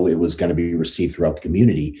how it was going to be received throughout the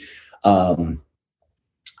community,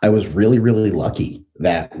 I was really, really lucky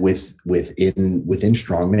that within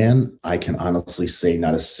strongman, I can honestly say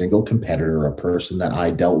not a single competitor, a person that I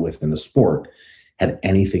dealt with in the sport, had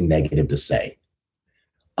anything negative to say.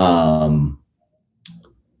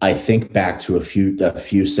 I think back to a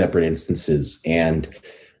few separate instances, and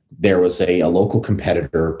there was a local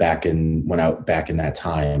competitor back in that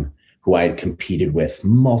time who I had competed with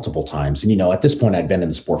multiple times. And, at this point I'd been in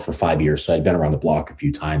the sport for 5 years. So I'd been around the block a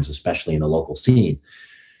few times, especially in the local scene.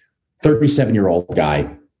 37-year-old guy.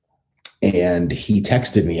 And he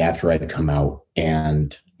texted me after I'd come out,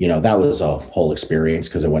 and, that was a whole experience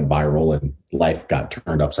because it went viral and life got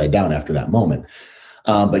turned upside down after that moment.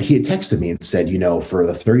 But he had texted me and said, for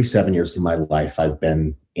the 37 years of my life, I've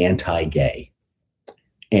been anti-gay.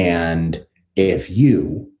 And if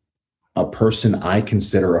you, a person I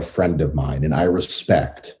consider a friend of mine and I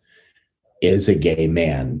respect, is a gay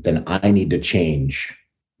man, then I need to change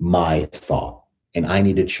my thought and I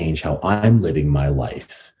need to change how I'm living my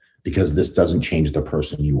life, because this doesn't change the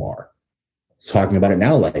person you are. Talking about it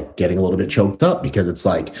now, like getting a little bit choked up, because it's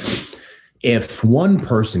like, if one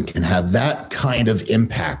person can have that kind of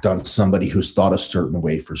impact on somebody who's thought a certain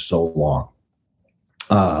way for so long,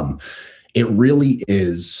 it really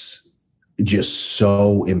is just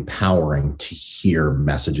so empowering to hear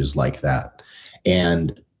messages like that,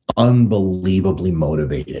 and unbelievably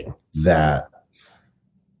motivating that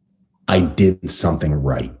I did something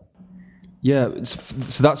right. Yeah,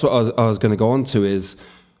 so that's what I was going to go on to, is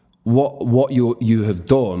what you have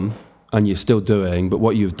done, and you're still doing, but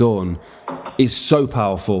what you've done is so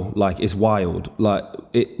powerful. Like, it's wild,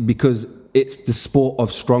 because it's the sport of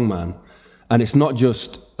strongman, and it's not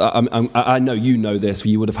just. I know you know this.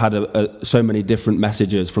 You would have had so many different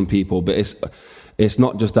messages from people, but it's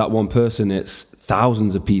not just that one person. It's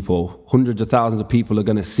thousands of people, hundreds of thousands of people are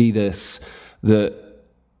going to see this, that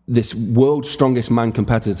this world's strongest man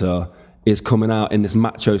competitor is coming out in this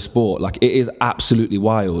macho sport. Like, it is absolutely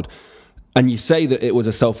wild. And you say that it was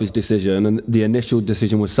a selfish decision and the initial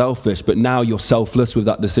decision was selfish, but now you're selfless with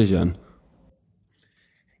that decision.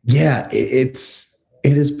 Yeah, it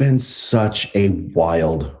has been such a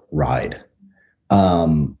wild ride.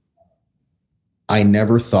 I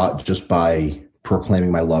never thought, just by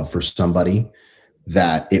proclaiming my love for somebody,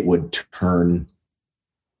 that it would turn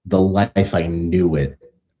the life I knew it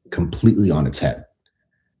completely on its head.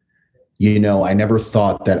 I never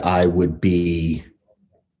thought that I would be,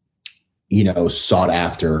 sought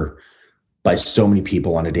after by so many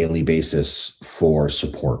people on a daily basis for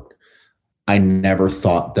support. I never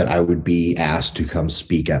thought that I would be asked to come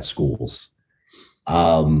speak at schools.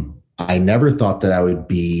 I never thought that I would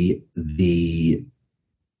be the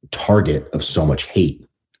target of so much hate.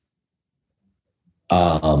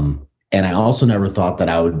 And I also never thought that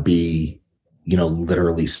I would be,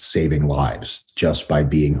 literally saving lives just by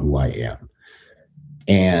being who I am.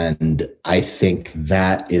 And I think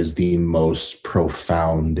that is the most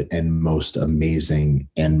profound and most amazing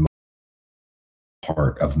and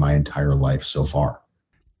part of my entire life so far.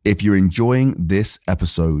 If you're enjoying this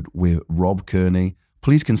episode with Rob Kearney,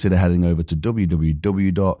 please consider heading over to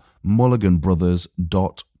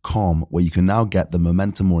www.mulliganbrothers.com, where you can now get the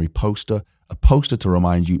Memento Mori poster, a poster to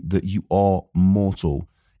remind you that you are mortal.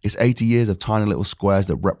 It's 80 years of tiny little squares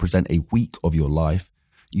that represent a week of your life.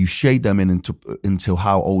 You shade them in until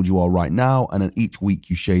how old you are right now, and then each week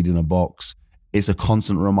you shade in a box. It's a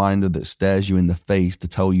constant reminder that stares you in the face to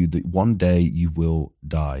tell you that one day you will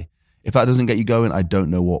die. If that doesn't get you going, I don't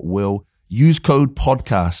know what will. Use code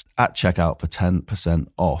podcast at checkout for 10%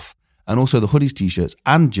 off. And also the hoodies, t-shirts,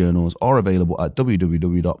 and journals are available at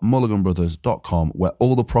www.mulliganbrothers.com, where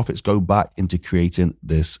all the profits go back into creating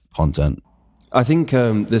this content. I think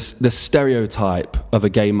this stereotype of a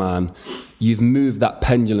gay man, you've moved that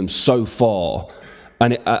pendulum so far.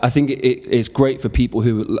 And I think it's great for people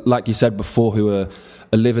who, like you said before, who are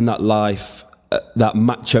living that life, that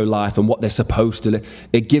macho life and what they're supposed to live.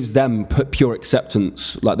 It gives them pure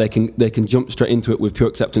acceptance. Like they can jump straight into it with pure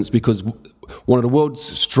acceptance, because one of the world's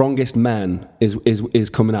strongest men is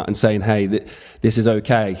coming out and saying, hey, this is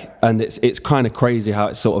okay. And it's kind of crazy how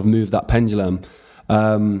it's sort of moved that pendulum.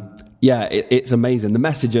 It's amazing. The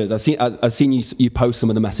messages, I've seen you post some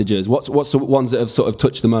of the messages. What's the ones that have sort of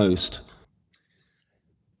touched the most?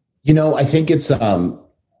 I think it's, as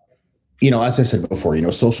I said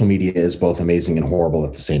before, social media is both amazing and horrible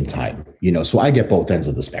at the same time. So I get both ends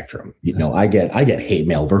of the spectrum. I get hate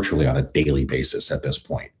mail virtually on a daily basis at this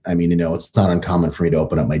point. I mean, it's not uncommon for me to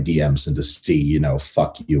open up my DMs and to see,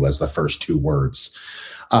 fuck you as the first two words.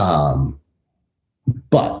 But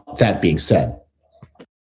that being said,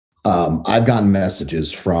 I've gotten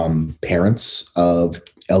messages from parents of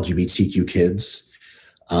LGBTQ kids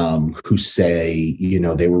who say,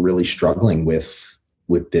 they were really struggling with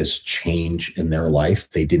this change in their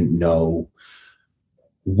life. They didn't know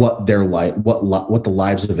what their life, what the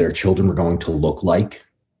lives of their children were going to look like,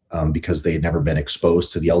 because they had never been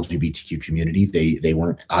exposed to the LGBTQ community. They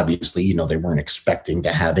weren't, obviously, they weren't expecting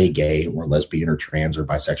to have a gay or lesbian or trans or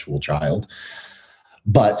bisexual child.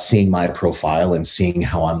 But seeing my profile and seeing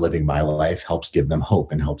how I'm living my life helps give them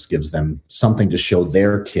hope and gives them something to show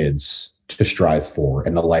their kids to strive for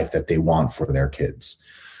and the life that they want for their kids.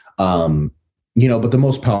 But the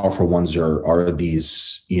most powerful ones are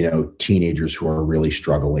these, teenagers who are really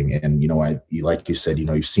struggling. And, like you said,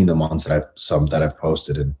 you've seen the ones that I've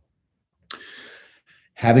posted, and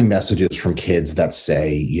having messages from kids that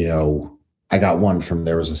say, I got one from,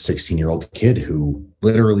 there was a 16-year-old kid who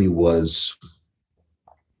literally was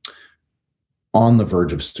on the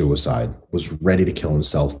verge of suicide, was ready to kill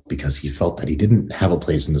himself because he felt that he didn't have a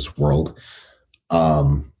place in this world.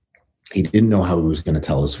 He didn't know how he was going to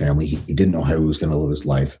tell his family. He didn't know how he was going to live his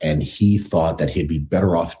life. And he thought that he'd be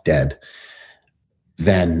better off dead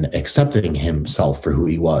than accepting himself for who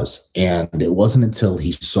he was. And it wasn't until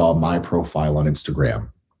he saw my profile on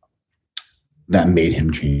Instagram that made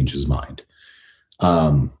him change his mind.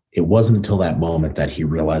 It wasn't until that moment that he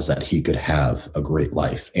realized that he could have a great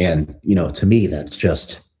life. And, to me, that's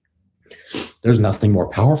just, there's nothing more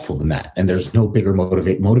powerful than that. And there's no bigger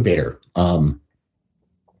motivator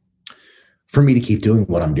for me to keep doing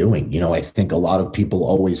what I'm doing. I think a lot of people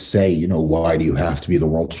always say, why do you have to be the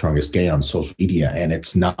world's strongest gay on social media? And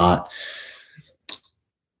it's not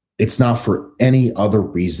for any other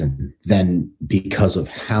reason than because of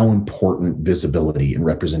how important visibility and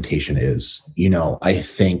representation is. I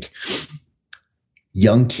think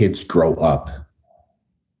young kids grow up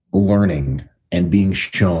learning and being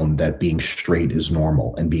shown that being straight is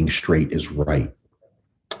normal and being straight is right.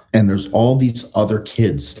 And there's all these other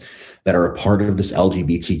kids that are a part of this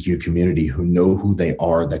LGBTQ community who know who they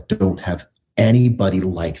are, that don't have anybody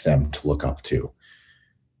like them to look up to.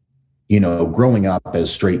 You know, growing up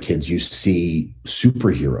as straight kids, you see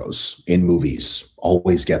superheroes in movies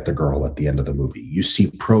always get the girl at the end of the movie. You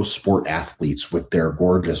see pro sport athletes with their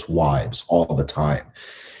gorgeous wives all the time.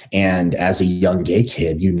 And as a young gay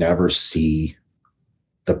kid, you never see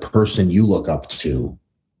the person you look up to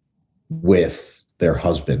with their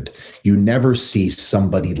husband. You never see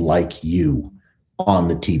somebody like you on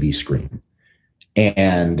the TV screen.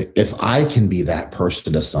 And if I can be that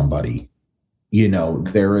person to somebody, you know,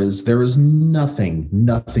 there is nothing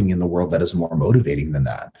in the world that is more motivating than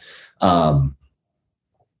that.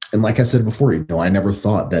 And like I said before, you know, I never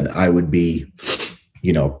thought that I would be,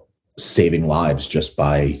 you know, saving lives just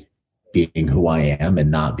by being who I am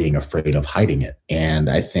and not being afraid of hiding it. And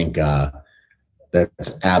I think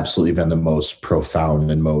that's absolutely been the most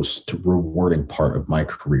profound and most rewarding part of my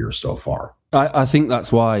career so far. I think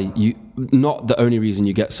that's why not the only reason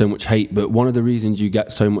you get so much hate, but one of the reasons you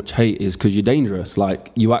get so much hate is because you're dangerous.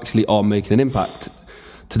 Like, you actually are making an impact.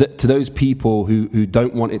 To those people who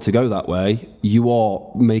don't want it to go that way, you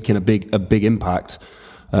are making a big impact.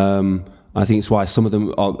 I think it's why some of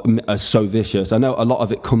them are so vicious. I know a lot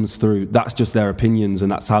of it comes through, that's just their opinions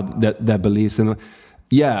and that's how their beliefs. And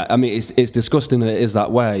yeah, I mean, it's disgusting that it is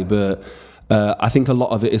that way, but I think a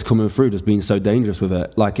lot of it is coming through just being so dangerous with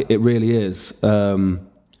it. Like, it really is. In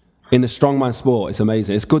the strongman sport, it's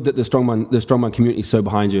amazing. It's good that the strongman community is so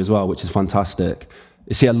behind you as well, which is fantastic.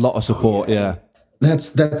 You see a lot of support. Oh, yeah.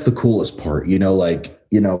 That's the coolest part. You know, like,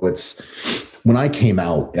 you know, it's when I came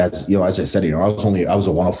out, as you know, as I said, you know, I was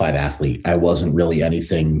a 105 athlete. I wasn't really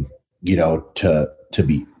anything, you know, to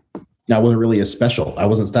be. I wasn't really a special. I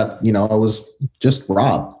wasn't that, you know, I was just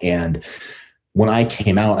Rob. And when I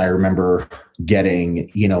came out, I remember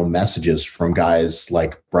getting, you know, messages from guys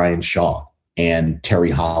like Brian Shaw and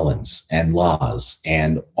Terry Hollins and Laz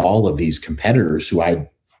and all of these competitors who I'd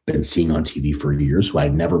been seeing on TV for years, who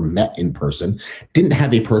I'd never met in person, didn't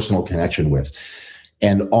have a personal connection with.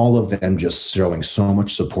 And all of them just showing so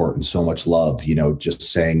much support and so much love, you know, just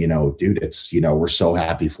saying, you know, dude, it's, you know, we're so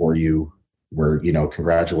happy for you. We're, you know,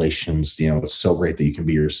 congratulations. You know, it's so great that you can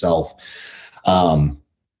be yourself.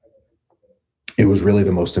 It was really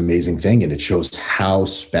the most amazing thing. And it shows how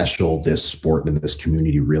special this sport and this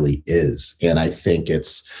community really is. And I think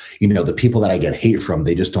it's, you know, the people that I get hate from,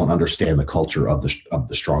 they just don't understand the culture of the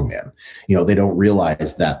strongman. You know, they don't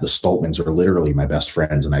realize that the Stoltmans are literally my best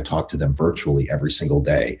friends and I talk to them virtually every single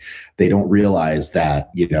day. They don't realize that,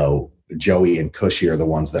 you know, Joey and Cushy are the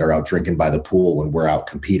ones that are out drinking by the pool when we're out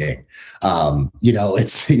competing. You know, I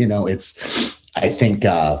think,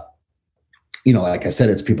 you know, like I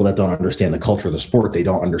said, it's people that don't understand the culture of the sport. They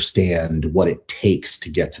don't understand what it takes to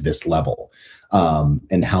get to this level,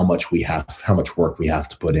 and how much work we have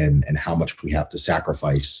to put in and how much we have to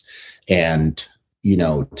sacrifice. And, you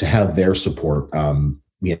know, to have their support,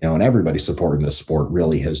 you know, and everybody's support in this sport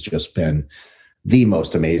really has just been the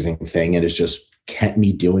most amazing thing. And it's just kept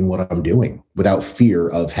me doing what I'm doing without fear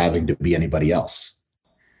of having to be anybody else.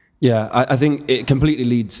 Yeah, I think it completely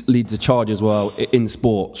leads a charge as well in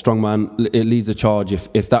sport. Strongman, it leads a charge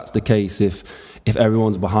if that's the case. If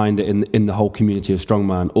everyone's behind it in the whole community of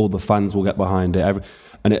strongman, all the fans will get behind it.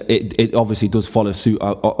 And it obviously does follow suit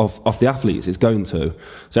of the athletes. It's going to.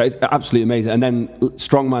 So it's absolutely amazing. And then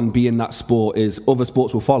strongman being that sport is other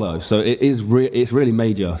sports will follow. So it's really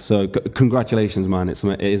major. So congratulations, man. It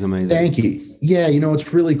is amazing. Thank you. Yeah, you know,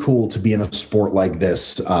 it's really cool to be in a sport like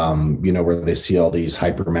this, you know, where they see all these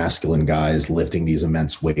hyper masculine guys lifting these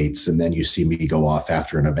immense weights. And then you see me go off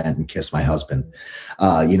after an event and kiss my husband.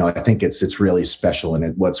 You know, I think it's really special.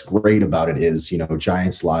 And what's great about it is, you know,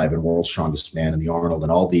 Giants Live and World's Strongest Man and the Arnold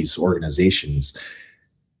and all these organizations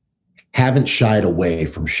haven't shied away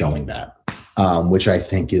from showing that, which I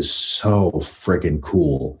think is so friggin'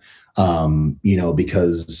 cool. You know,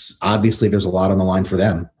 because obviously there's a lot on the line for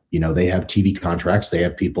them. You know, they have TV contracts, they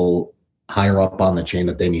have people higher up on the chain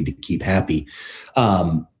that they need to keep happy.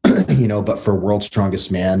 You know, but for World's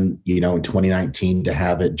Strongest Man, you know, in 2019 to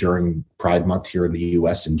have it during Pride Month here in the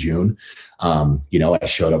US in June, you know, I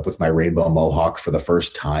showed up with my rainbow mohawk for the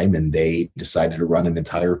first time and they decided to run an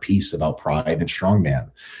entire piece about pride and strongman.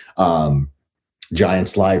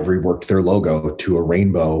 Giants Live reworked their logo to a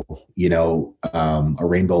rainbow, you know, a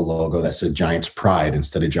rainbow logo that said Giants Pride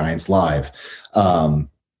instead of Giants Live.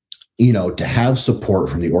 You know, to have support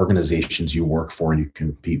from the organizations you work for and you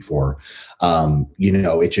compete for, you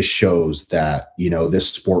know, it just shows that, you know,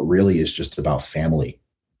 this sport really is just about family.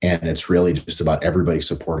 And it's really just about everybody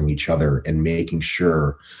supporting each other and making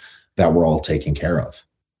sure that we're all taken care of.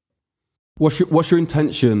 What's your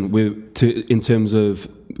intention in terms of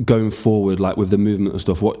going forward, like with the movement and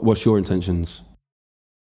stuff? What's your intentions?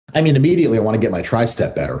 I mean, immediately I want to get my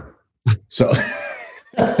tricep better. So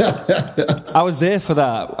I was there for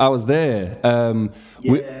that. I was there.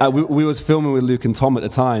 We was filming with Luke and Tom at the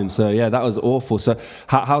time. So yeah, that was awful. So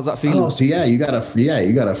how's that feeling? Oh, so you got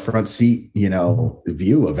a front seat,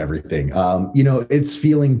 view of everything. It's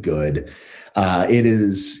feeling good.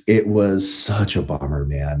 It was such a bummer,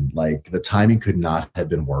 man. Like the timing could not have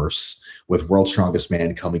been worse with World's Strongest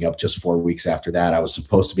Man coming up just 4 weeks after that. I was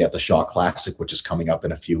supposed to be at the Shaw Classic, which is coming up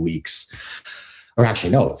in a few weeks, or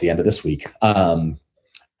actually, no, it's the end of this week. But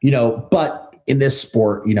in this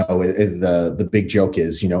sport, the big joke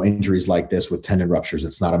is, injuries like this with tendon ruptures,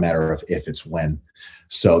 it's not a matter of if, it's when.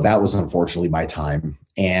 So that was unfortunately my time.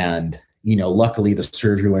 And, luckily the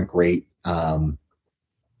surgery went great.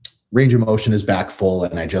 Range of motion is back full,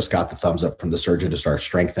 and I just got the thumbs up from the surgeon to start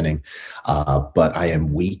strengthening. But I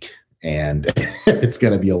am weak, and it's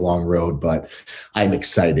going to be a long road, but I'm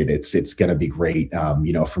excited. It's going to be great.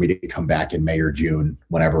 For me to come back in May or June,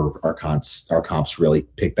 whenever our comps really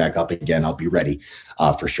pick back up again, I'll be ready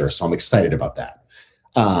for sure. So I'm excited about that.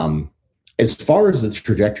 As far as the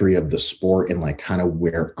trajectory of the sport and like kind of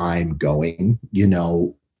where I'm going,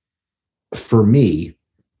 for me,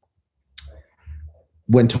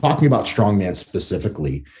 when talking about strongman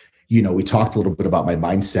specifically, we talked a little bit about my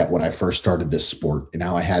mindset when I first started this sport, and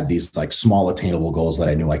now I had these like small attainable goals that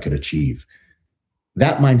I knew I could achieve.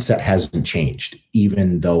 That mindset hasn't changed,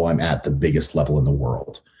 even though I'm at the biggest level in the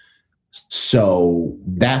world. So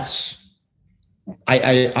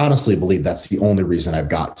I honestly believe that's the only reason I've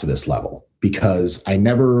got to this level, because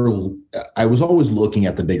I was always looking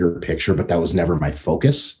at the bigger picture, but that was never my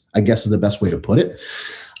focus, I guess is the best way to put it.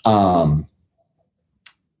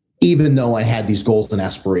 Even though I had these goals and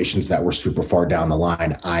aspirations that were super far down the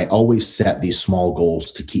line, I always set these small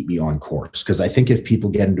goals to keep me on course. Because I think if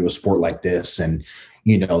people get into a sport like this and,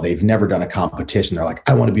 they've never done a competition, they're like,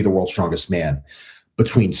 I want to be the world's strongest man.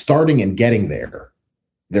 Between starting and getting there,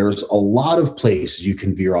 there's a lot of places you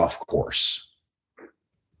can veer off course.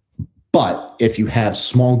 But if you have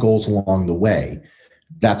small goals along the way,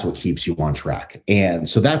 that's what keeps you on track. And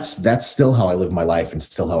so that's still how I live my life and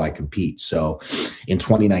still how I compete. So in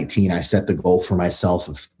 2019, I set the goal for myself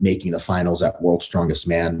of making the finals at World's Strongest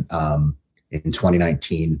Man. In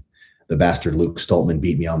 2019, the bastard Luke Stoltman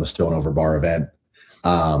beat me on the stone over bar event.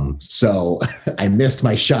 So I missed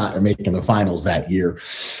my shot at making the finals that year.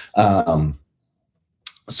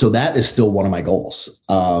 So that is still one of my goals.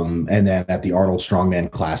 And then at the Arnold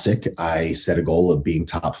Strongman Classic, I set a goal of being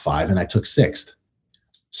top 5 and I took 6th.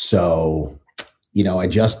 So, I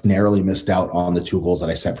just narrowly missed out on the 2 goals that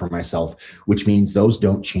I set for myself, which means those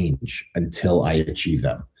don't change until I achieve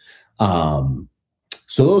them.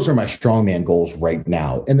 So those are my strongman goals right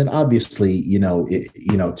now. And then obviously,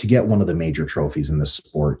 to get one of the major trophies in this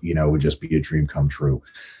sport, would just be a dream come true.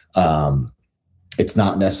 It's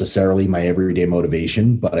not necessarily my everyday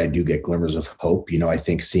motivation, but I do get glimmers of hope. I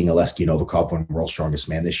think seeing Oleksiy Novikov win World's Strongest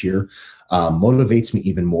Man this year motivates me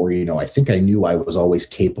even more. I think I knew I was always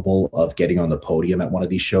capable of getting on the podium at one of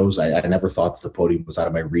these shows. I never thought that the podium was out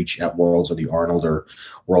of my reach at Worlds or the Arnold or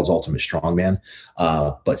World's Ultimate Strongman.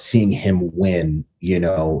 But seeing him win,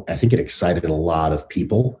 I think it excited a lot of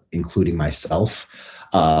people, including myself,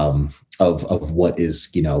 of what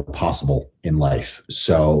is, possible in life.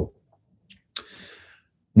 So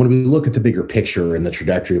when we look at the bigger picture and the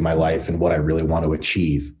trajectory of my life and what I really want to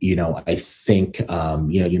achieve, I think,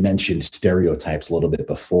 you mentioned stereotypes a little bit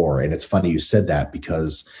before, and it's funny you said that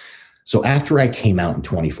because so after I came out in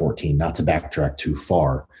 2014, not to backtrack too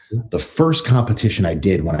far, the first competition I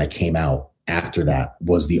did when I came out after that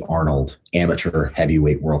was the Arnold Amateur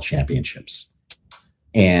Heavyweight World Championships.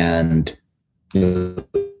 And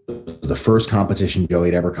the first competition Joey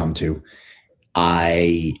had ever come to,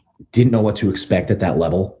 I didn't know what to expect at that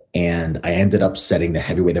level. And I ended up setting the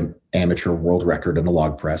heavyweight amateur world record in the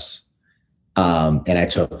log press. And I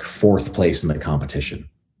took 4th place in the competition.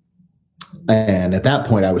 And at that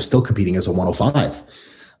point, I was still competing as a 105,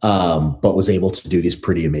 but was able to do these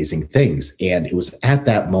pretty amazing things. And it was at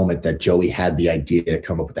that moment that Joey had the idea to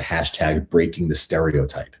come up with the hashtag breaking the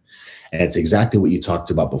stereotype. And it's exactly what you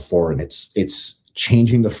talked about before. And it's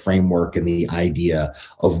changing the framework and the idea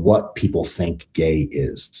of what people think gay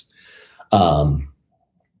is.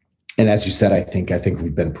 And as you said, I think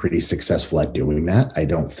we've been pretty successful at doing that. I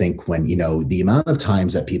don't think when, the amount of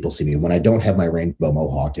times that people see me, when I don't have my rainbow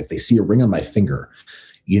mohawk, if they see a ring on my finger,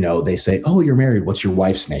 they say, oh, you're married. What's your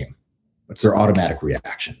wife's name? It's their automatic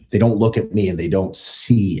reaction. They don't look at me and they don't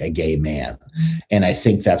see a gay man. And I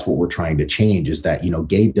think that's what we're trying to change, is that,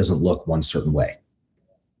 gay doesn't look one certain way.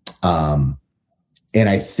 And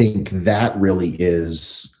I think that really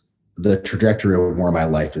is the trajectory of where my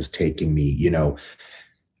life is taking me.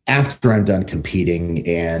 After I'm done competing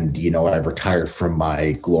and, I've retired from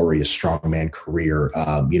my glorious strongman career,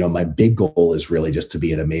 my big goal is really just to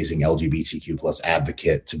be an amazing LGBTQ plus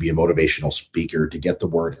advocate, to be a motivational speaker, to get the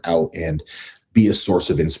word out and be a source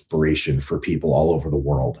of inspiration for people all over the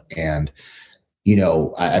world. And,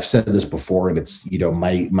 I've said this before, and it's,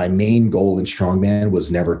 my main goal in strongman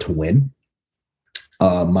was never to win.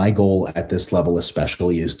 My goal at this level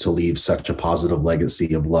especially is to leave such a positive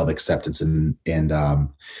legacy of love, acceptance, and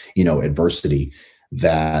adversity,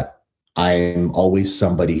 that I'm always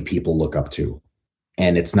somebody people look up to.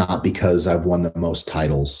 And it's not because I've won the most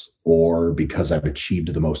titles or because I've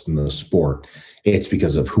achieved the most in the sport. It's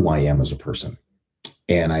because of who I am as a person.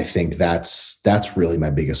 And I think that's really my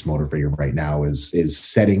biggest motivator right now is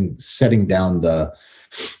setting down the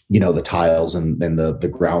tiles and the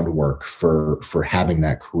groundwork for having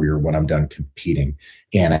that career when I'm done competing.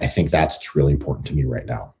 And I think that's what's really important to me right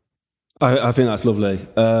now. I think that's lovely.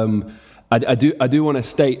 I do want to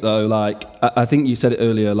state though, like, I think you said it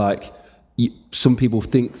earlier, like, some people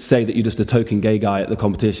say that you're just a token gay guy at the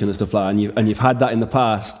competition and stuff like that, and you've had that in the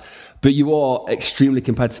past, but you are extremely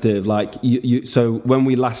competitive. Like so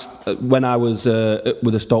when I was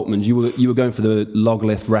with the Stoltmans, you were going for the log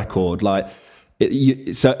lift record, like.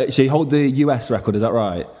 So you hold the US record, is that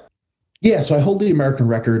right? Yeah, so I hold the American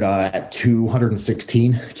record at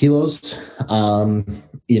 216 kilos. And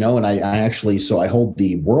I hold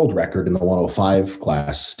the world record in the 105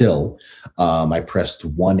 class still. I pressed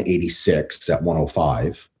 186 at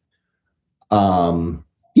 105. And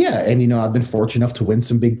I've been fortunate enough to win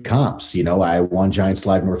some big comps. I won Giants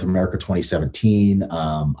Live North America 2017.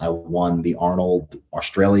 I won the Arnold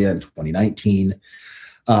Australia in 2019.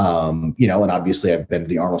 And obviously I've been to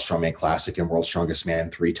the Arnold Strongman Classic and World's Strongest Man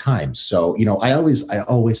 3 times. So, I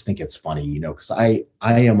always think it's funny, because I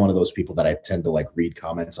am one of those people that I tend to read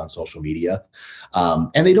comments on social media.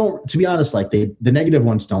 And they don't, to be honest, the negative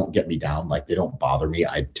ones don't get me down. They don't bother me.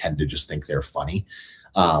 I tend to just think they're funny.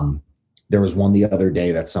 There was one the other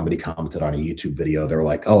day that somebody commented on a YouTube video. They were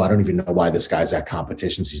like, "Oh, I don't even know why this guy's at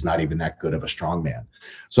competitions. He's not even that good of a strongman."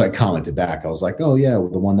 So I commented back. I was like, "Oh yeah, well,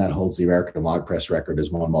 the one that holds the American log press record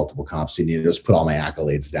has won multiple comps. You need to just put all my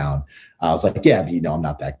accolades down." I was like, "Yeah, but I'm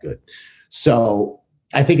not that good." So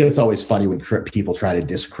I think it's always funny when people try to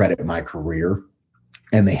discredit my career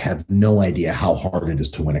and they have no idea how hard it is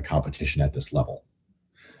to win a competition at this level.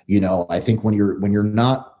 I think when you're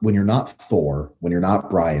not Thor, when you're not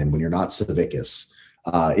Brian, when you're not Savickas,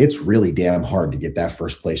 it's really damn hard to get that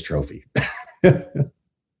first place trophy.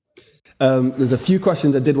 There's a few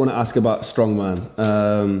questions I did want to ask about strongman.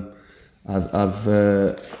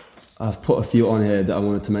 I've put a few on here that I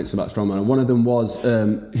wanted to mention about strongman, and one of them was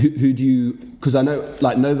who do you? Because I know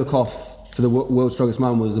Novikov for the World's Strongest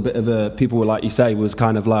Man was a bit of a, people were like you say, was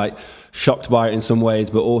kind of shocked by it in some ways,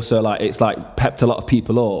 but also it's pepped a lot of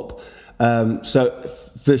people up. So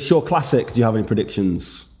for Shore Classic, do you have any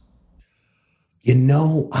predictions?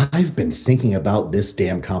 I've been thinking about this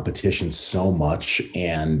damn competition so much,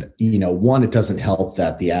 and one, it doesn't help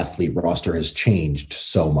that the athlete roster has changed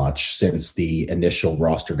so much since the initial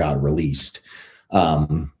roster got released.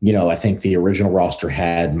 I think the original roster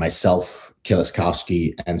had myself,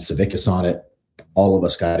 Kieliskowski, and Savickas on it. All of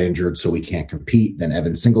us got injured, so we can't compete. Then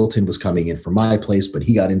Evan Singleton was coming in for my place, but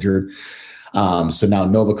he got injured. So now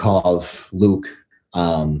Novikov, Luke,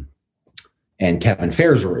 and Kevin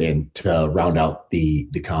Fairs were in to round out the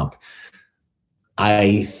comp.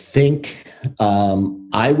 I think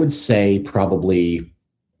I would say probably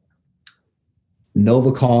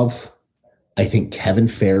Novikov. I think Kevin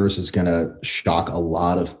Fairs is going to shock a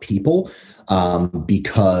lot of people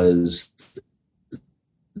because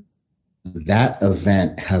that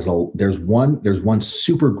event has there's one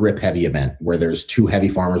super grip heavy event where there's 2 heavy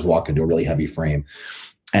farmers walk into a really heavy frame.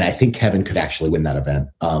 And I think Kevin could actually win that event,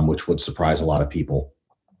 which would surprise a lot of people.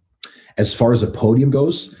 As far as a podium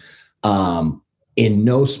goes, in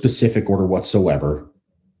no specific order whatsoever,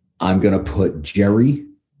 I'm going to put Jerry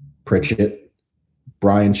Pritchett,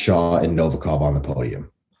 Brian Shaw, and Novikov on the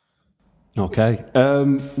podium. Okay.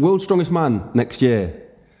 World's Strongest Man next year.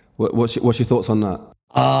 What's your thoughts on that?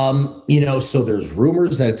 So there's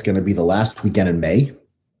rumors that it's going to be the last weekend in May.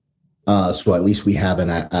 So at least we have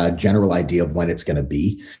a general idea of when it's going to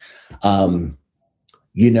be.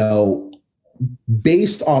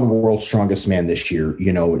 Based on World's Strongest Man this year,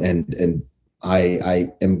 and I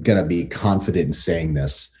am going to be confident in saying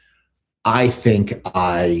this. I think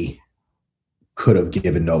I could have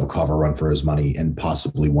given Novikov a run for his money and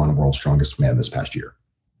possibly won World's Strongest Man this past year.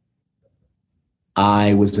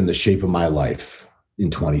 I was in the shape of my life in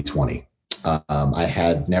 2020. I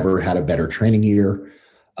had never had a better training year.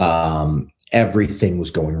 Everything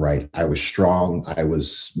was going right. I was strong. I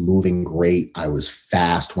was moving great. I was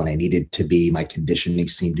fast when I needed to be. My conditioning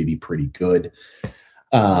seemed to be pretty good.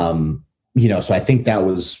 So I think that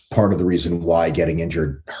was part of the reason why getting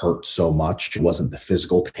injured hurt so much. It wasn't the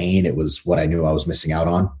physical pain. It was what I knew I was missing out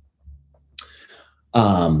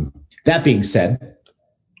on. That being said,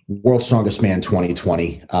 World's Strongest Man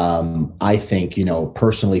 2020. I think,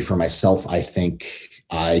 personally for myself, I think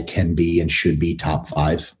I can be and should be top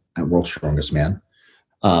 5 at World's Strongest Man.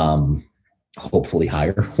 Hopefully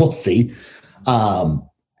higher. We'll see.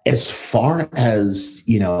 As far as,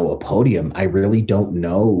 a podium, I really don't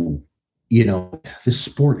know. This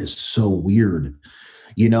sport is so weird.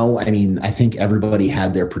 I think everybody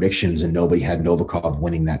had their predictions and nobody had Novikov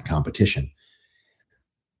winning that competition.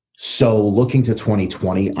 So looking to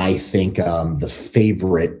 2020, I think the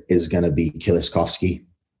favorite is going to be Kieliszkowski.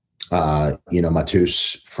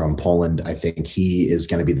 Matus from Poland. I think he is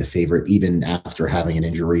going to be the favorite, even after having an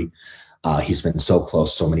injury. He's been so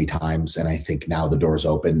close so many times, and I think now the door's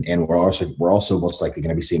open. And we're also most likely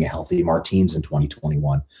going to be seeing a healthy Martins in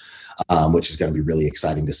 2021, which is going to be really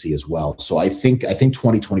exciting to see as well. So I think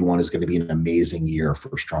 2021 is going to be an amazing year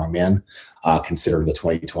for strongman, considering the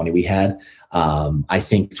 2020 we had. I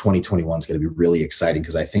think 2021 is going to be really exciting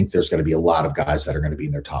because I think there's going to be a lot of guys that are going to be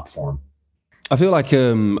in their top form. I feel like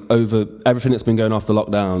over everything that's been going off the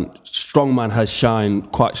lockdown, strongman has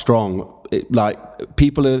shined quite strong.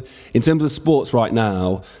 People are, in terms of sports right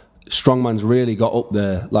now, strongman's really got up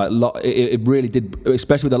there. It really did,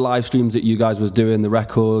 especially with the live streams that you guys was doing, the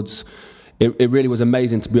records. It really was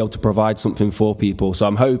amazing to be able to provide something for people. So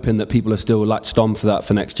I'm hoping that people are still latched on for that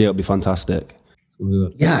for next year. It'll be fantastic.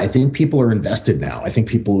 Yeah, I think people are invested now. I think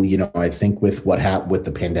people, I think with what happened with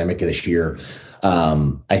the pandemic this year,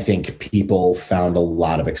 I think people found a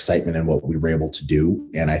lot of excitement in what we were able to do.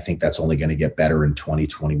 And I think that's only going to get better in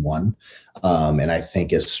 2021. And I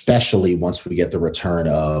think especially once we get the return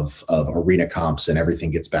of arena comps and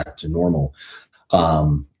everything gets back to normal,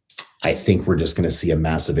 I think we're just going to see a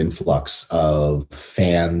massive influx of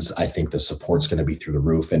fans. I think the support's going to be through the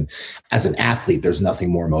roof. And as an athlete, there's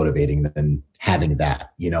nothing more motivating than having that.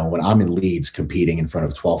 When I'm in Leeds competing in front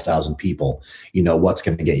of 12,000 people, what's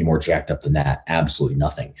going to get you more jacked up than that? Absolutely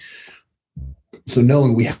nothing. So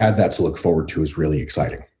knowing we have that to look forward to is really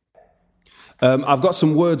exciting. I've got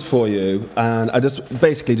some words for you, and I just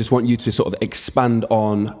want you to sort of expand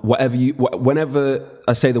on whenever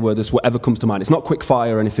I say the word, just whatever comes to mind. It's not quick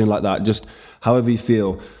fire or anything like that, just however you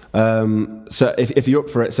feel. So if you're up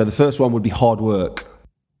for it, so the first one would be hard work.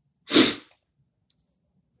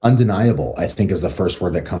 Undeniable, I think, is the first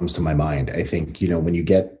word that comes to my mind. I think, when you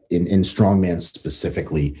get in strongman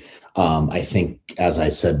specifically, I think, as I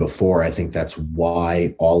said before, I think that's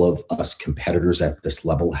why all of us competitors at this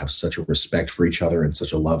level have such a respect for each other and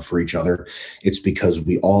such a love for each other. It's because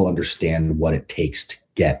we all understand what it takes to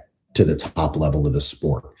get to the top level of the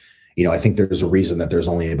sport. I think there's a reason that there's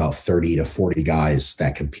only about 30 to 40 guys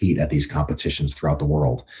that compete at these competitions throughout the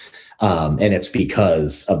world. And it's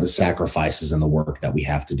because of the sacrifices and the work that we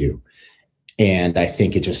have to do. And I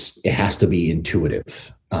think it has to be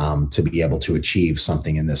intuitive to be able to achieve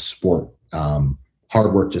something in this sport.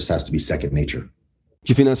 Hard work just has to be second nature. Do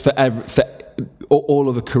you think that's for all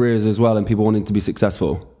of the careers as well and people wanting to be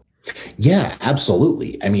successful? Yeah,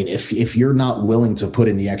 absolutely. I mean, if you're not willing to put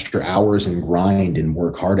in the extra hours and grind and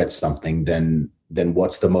work hard at something, then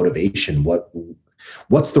what's the motivation?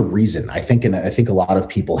 What's the reason? I think a lot of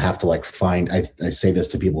people have to find, I say this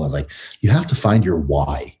to people as you have to find your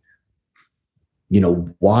why.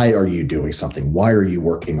 Why are you doing something? Why are you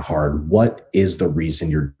working hard? What is the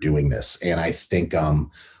reason you're doing this? And I think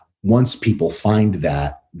once people find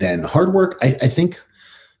that, then hard work,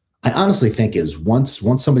 I honestly think is once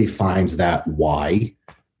somebody finds that why,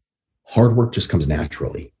 hard work just comes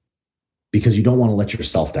naturally because you don't want to let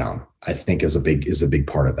yourself down. I think is a big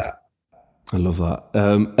part of that. I love that.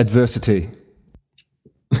 Adversity.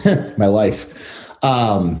 My life.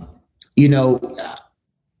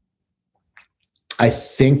 I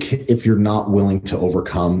think if you're not willing to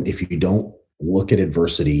overcome, if you don't look at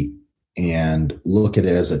adversity and look at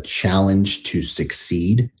it as a challenge to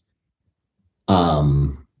succeed,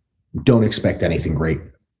 don't expect anything great.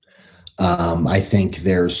 I think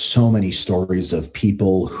there's so many stories of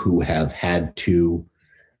people who have had to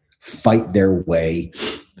fight their way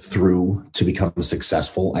through to become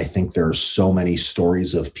successful. I think there are so many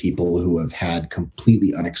stories of people who have had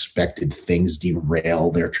completely unexpected things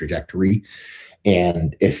derail their trajectory.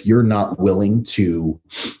 And if you're not willing to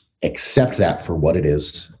accept that for what it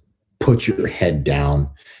is, put your head down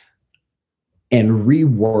and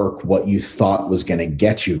rework what you thought was going to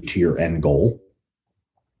get you to your end goal,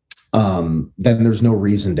 then there's no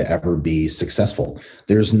reason to ever be successful.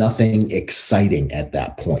 There's nothing exciting at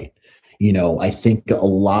that point. I think a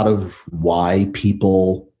lot of why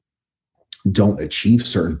people don't achieve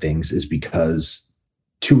certain things is because,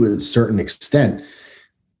 to a certain extent,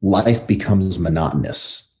 life becomes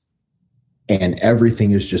monotonous and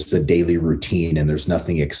everything is just a daily routine and there's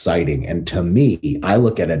nothing exciting. And to me, I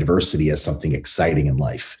look at adversity as something exciting in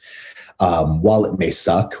life. While it may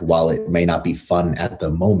suck, while it may not be fun at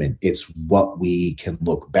the moment, it's what we can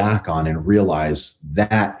look back on and realize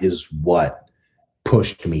that is what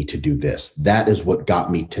pushed me to do this. That is what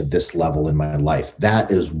got me to this level in my life.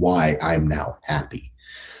 That is why I'm now happy.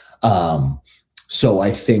 So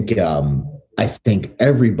I think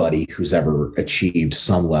everybody who's ever achieved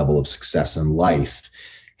some level of success in life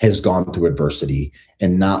has gone through adversity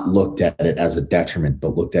and not looked at it as a detriment,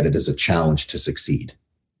 but looked at it as a challenge to succeed.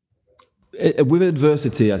 With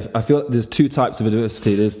adversity, I feel like there's two types of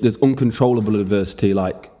adversity. There's uncontrollable adversity,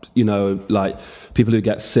 like people who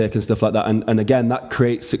get sick and stuff like that. And again, that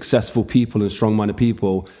creates successful people and strong-minded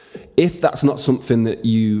people. If that's not something that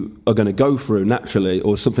you are going to go through naturally,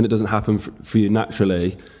 or something that doesn't happen for you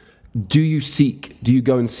naturally, do you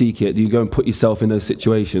go and seek it? Do you go and put yourself in those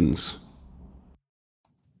situations?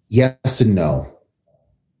 Yes and no.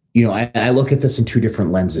 I look at this in two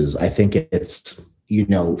different lenses. I think it's,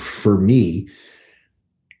 for me,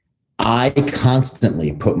 I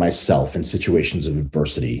constantly put myself in situations of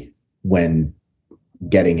adversity when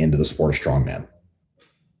getting into the sport of strongman.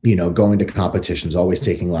 Going to competitions, always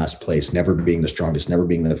taking last place, never being the strongest, never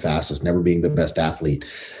being the fastest, never being the best athlete.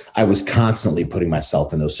 I was constantly putting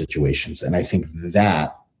myself in those situations. And I think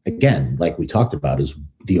that, again, like we talked about, is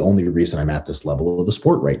the only reason I'm at this level of the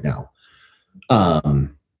sport right now.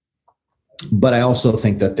 But I also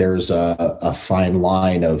think that there's a fine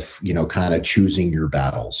line of, kind of choosing your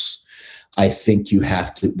battles. I think you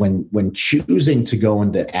have to, when choosing to go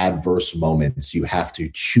into adverse moments, you have to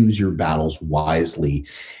choose your battles wisely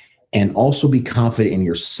and also be confident in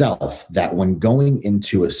yourself that when going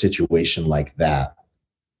into a situation like that,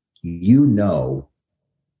 you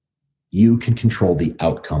can control the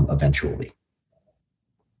outcome eventually.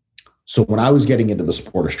 So when I was getting into the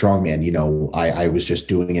sport of strongman, I was just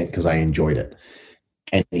doing it because I enjoyed it.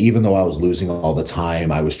 And even though I was losing all the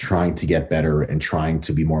time, I was trying to get better and trying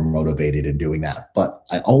to be more motivated in doing that. But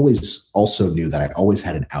I always also knew that I always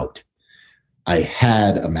had an out. I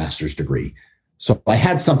had a master's degree. So I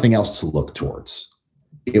had something else to look towards.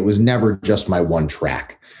 It was never just my one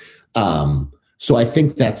track. So I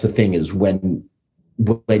think that's the thing, is when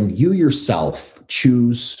you yourself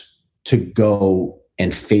choose to go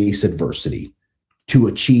and face adversity to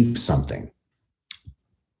achieve something,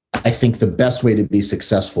 I think the best way to be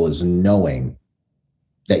successful is knowing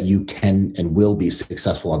that you can and will be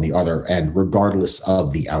successful on the other end, regardless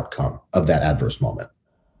of the outcome of that adverse moment.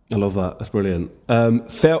 I love that. That's brilliant.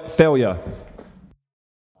 Failure.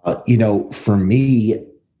 For me,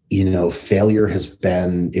 failure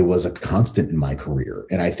it was a constant in my career.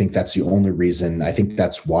 And I think that's the only reason, I think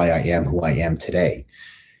that's why I am who I am today.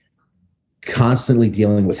 Constantly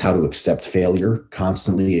dealing with how to accept failure,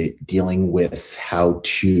 constantly dealing with how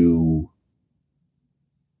to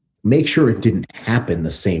make sure it didn't happen the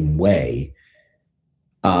same way,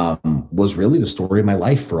 was really the story of my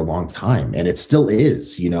life for a long time. And it still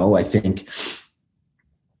is. I think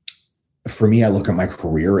for me, I look at my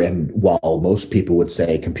career, and while most people would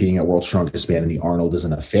say competing at World's Strongest Man in the Arnold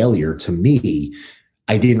isn't a failure, to me,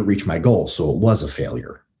 I didn't reach my goal, so it was a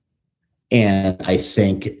failure. And I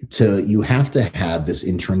think you have to have this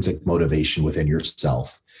intrinsic motivation within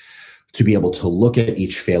yourself to be able to look at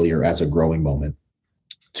each failure as a growing moment,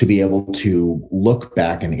 to be able to look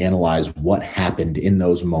back and analyze what happened in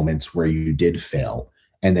those moments where you did fail,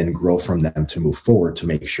 and then grow from them to move forward to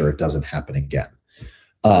make sure it doesn't happen again.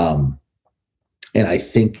 And I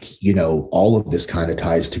think, all of this kind of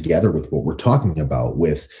ties together with what we're talking about,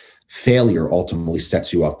 with failure ultimately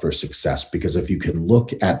sets you up for success. Because if you can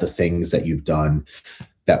look at the things that you've done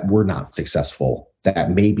that were not successful,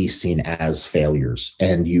 that may be seen as failures,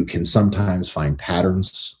 and you can sometimes find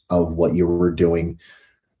patterns of what you were doing.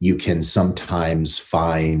 You can sometimes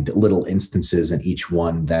find little instances in each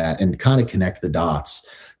one and kind of connect the dots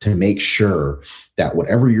to make sure that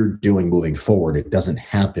whatever you're doing moving forward, it doesn't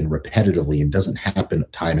happen repetitively and doesn't happen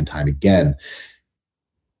time and time again.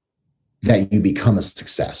 that you become a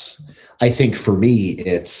success. I think for me,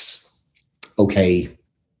 it's okay.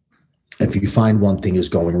 If you find one thing is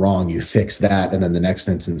going wrong, you fix that. And then the next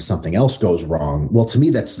instance, something else goes wrong. Well, to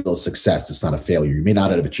me, that's still success. It's not a failure. You may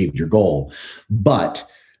not have achieved your goal, but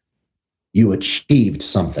you achieved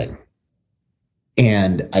something.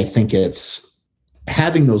 And I think it's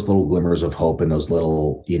having those little glimmers of hope and those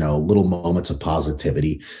little moments of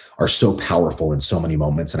positivity are so powerful in so many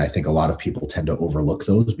moments. And I think a lot of people tend to overlook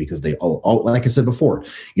those because they, like I said before,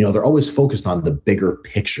 they're always focused on the bigger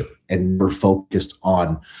picture, and we're focused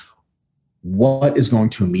on what is going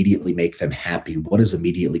to immediately make them happy, what is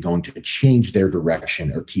immediately going to change their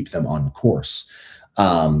direction or keep them on course.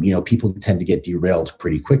 People tend to get derailed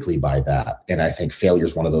pretty quickly by that. And I think failure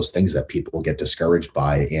is one of those things that people get discouraged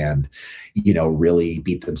by and, really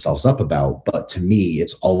beat themselves up about. But to me,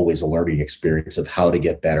 it's always a learning experience of how to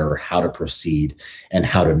get better, how to proceed, and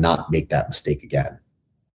how to not make that mistake again.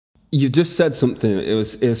 You've just said something. It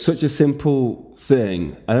was such a simple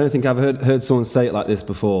thing. I don't think I've heard someone say it like this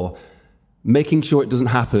before. Making sure it doesn't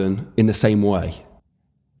happen in the same way.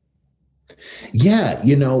 Yeah.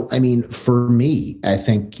 For me, I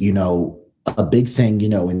think, a big thing,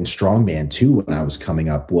 in strongman too, when I was coming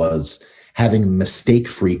up, was having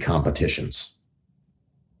mistake-free competitions.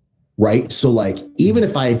 Right. So like, even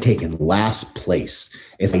if I had taken last place,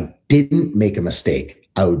 if I didn't make a mistake,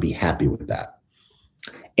 I would be happy with that.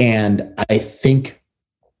 And I think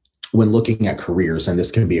when looking at careers, and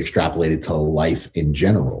this can be extrapolated to life in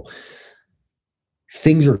general,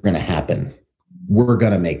 things are going to happen. We're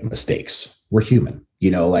going to make mistakes. We're human,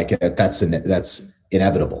 that's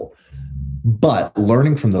inevitable. But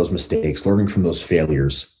learning from those mistakes, learning from those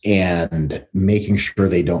failures, and making sure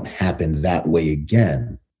they don't happen that way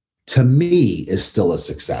again, to me, is still a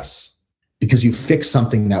success, because you fixed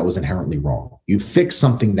something that was inherently wrong. You fixed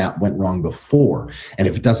something that went wrong before. And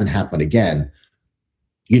if it doesn't happen again,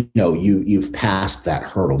 you've passed that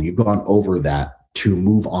hurdle. You've gone over that to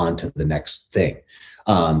move on to the next thing,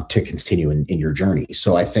 to continue in your journey.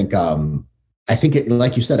 So I think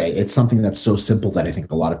like you said, it's something that's so simple that I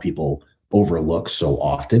think a lot of people overlook so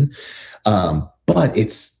often. But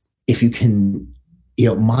it's, if you can,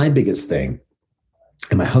 my biggest thing,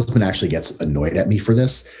 and my husband actually gets annoyed at me for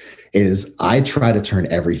this, is I try to turn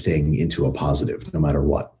everything into a positive, no matter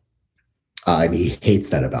what. And he hates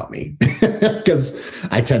that about me because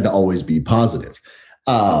I tend to always be positive.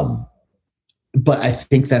 But I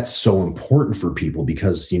think that's so important for people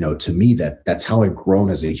because, to me, that's how I've grown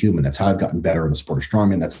as a human. That's how I've gotten better in the sport of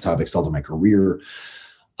strongman. That's how I've excelled in my career.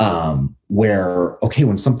 Where, okay,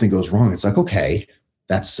 when something goes wrong, it's like, okay,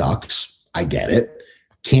 that sucks. I get it.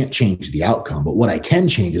 Can't change the outcome. But what I can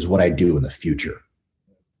change is what I do in the future.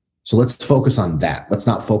 So let's focus on that. Let's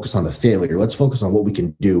not focus on the failure. Let's focus on what we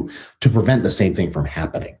can do to prevent the same thing from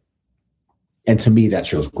happening. And to me, that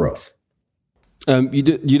shows growth.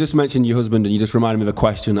 You just mentioned your husband, and you just reminded me of a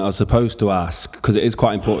question that I was supposed to ask, because it is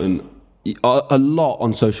quite important. A lot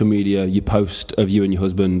on social media you post of you and your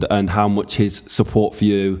husband and how much his support for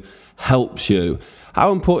you helps you.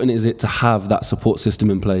 How important is it to have that support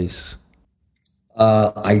system in place?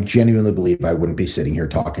 I genuinely believe I wouldn't be sitting here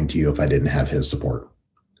talking to you if I didn't have his support.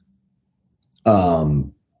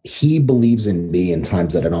 He believes in me in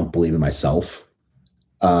times that I don't believe in myself.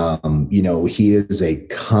 He is a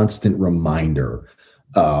constant reminder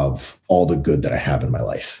of all the good that I have in my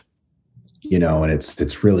life, and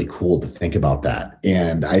it's really cool to think about that.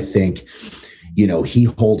 And I think, he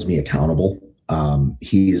holds me accountable.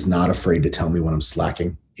 He is not afraid to tell me when I'm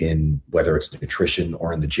slacking in, whether it's nutrition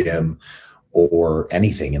or in the gym or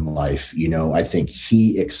anything in life. I think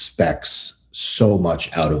he expects so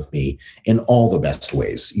much out of me in all the best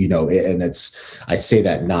ways, and I say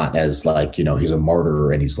that not as like, he's a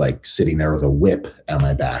martyr and he's like sitting there with a whip on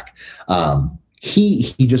my back.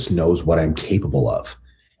 He just knows what I'm capable of.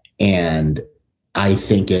 And I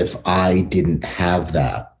think if I didn't have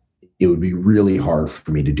that, it would be really hard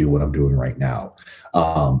for me to do what I'm doing right now.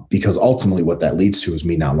 Because ultimately what that leads to is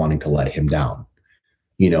me not wanting to let him down.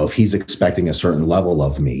 If he's expecting a certain level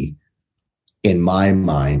of me, in my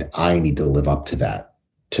mind, I need to live up to that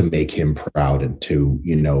to make him proud and to,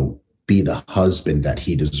 be the husband that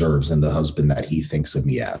he deserves and the husband that he thinks of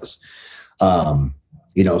me as. So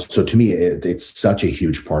to me, it's such a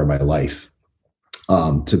huge part of my life,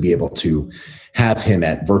 to be able to have him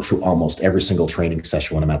at virtual almost every single training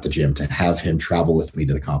session when I'm at the gym, to have him travel with me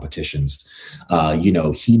to the competitions.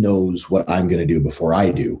 He knows what I'm going to do before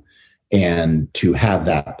I do. And to have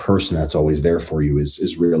that person that's always there for you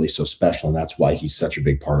is really so special. And that's why he's such a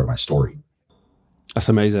big part of my story. That's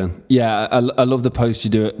amazing. Yeah, I love the posts you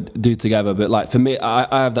do together. But like for me,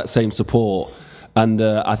 I have that same support. And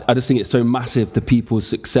I just think it's so massive to people's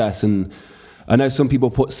success. And I know some people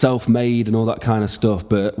put self-made and all that kind of stuff,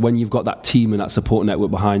 but when you've got that team and that support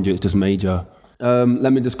network behind you, it's just major. Let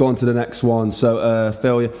me just go on to the next one. So,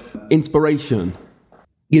 failure, inspiration.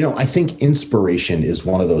 I think inspiration is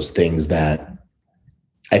one of those things that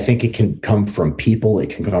I think it can come from people, it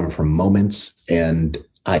can come from moments, and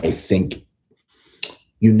I think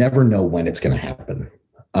you never know when it's going to happen.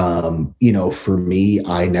 For me,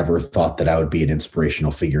 I never thought that I would be an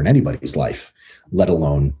inspirational figure in anybody's life, let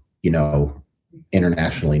alone,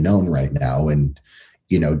 internationally known right now and,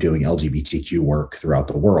 doing LGBTQ work throughout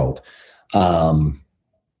the world. I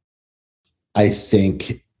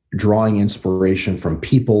think drawing inspiration from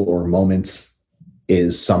people or moments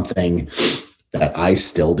is something that I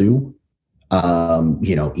still do.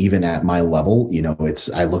 Even at my level,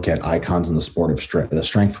 I look at icons in the sport of the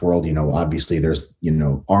strength world. Obviously there's,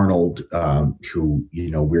 Arnold, who,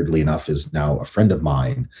 weirdly enough is now a friend of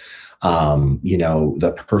mine.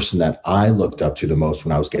 The person that I looked up to the most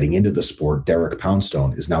when I was getting into the sport, Derek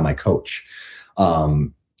Poundstone, is now my coach.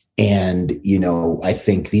 I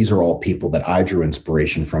think these are all people that I drew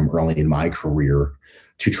inspiration from early in my career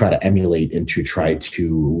to try to emulate and to try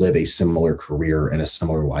to live a similar career and a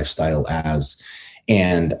similar lifestyle as.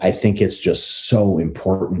 And I think it's just so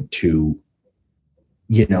important to,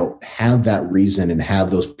 have that reason and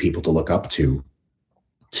have those people to look up to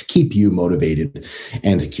keep you motivated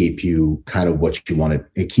and to keep you kind of what you want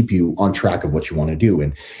to keep you on track of what you want to do.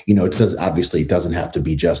 And, it doesn't have to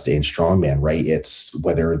be just in strongman, right? It's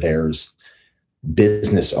whether there's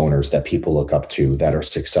business owners that people look up to that are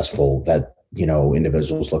successful, that,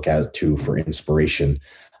 individuals look at to for inspiration.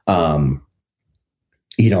 I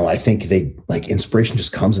think inspiration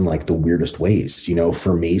just comes in like the weirdest ways.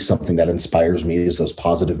 For me, something that inspires me is those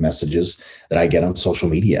positive messages that I get on social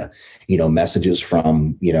media, messages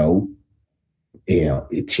from,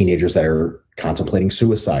 teenagers that are contemplating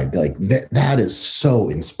suicide. Like that is so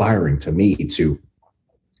inspiring to me to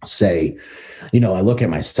say, I look at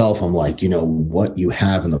myself, I'm like, what you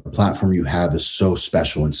have and the platform you have is so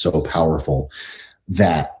special and so powerful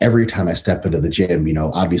that every time I step into the gym,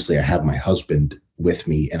 obviously I have my husband with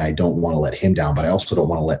me and I don't want to let him down, but I also don't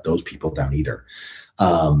want to let those people down either.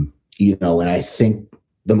 And I think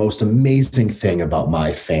the most amazing thing about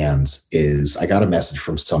my fans is I got a message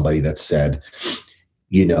from somebody that said,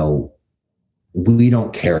 we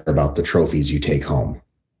don't care about the trophies you take home.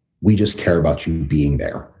 We just care about you being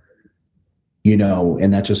there.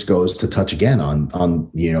 And that just goes to touch again on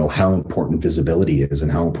how important visibility is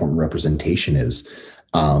and how important representation is,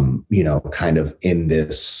 kind of in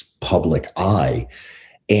this public eye.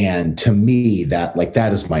 And to me, that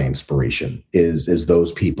is my inspiration is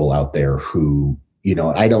those people out there who,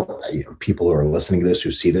 people who are listening to this,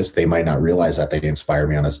 who see this, they might not realize that they inspire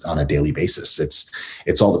me on a daily basis.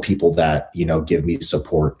 It's all the people that, give me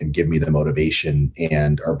support and give me the motivation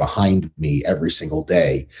and are behind me every single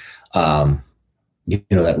day.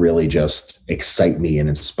 That really just excite me and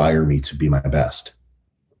inspire me to be my best.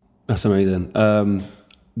 That's amazing.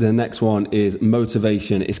 The next one is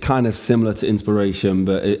motivation. It's kind of similar to inspiration,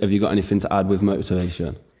 but have you got anything to add with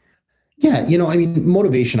motivation? Yeah,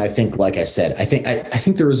 motivation, I think, like I said, I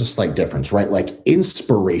think there is a slight difference, right? Like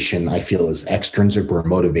inspiration, I feel, is extrinsic where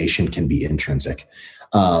motivation can be intrinsic.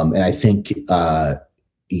 And I think,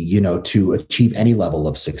 to achieve any level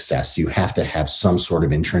of success, you have to have some sort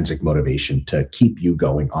of intrinsic motivation to keep you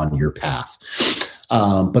going on your path.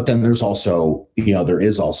 But then there's also, there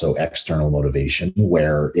is also external motivation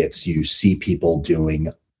where it's you see people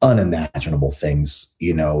doing unimaginable things,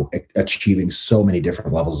 achieving so many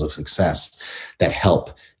different levels of success that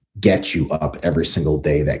help get you up every single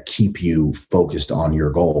day, that keep you focused on your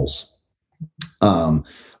goals.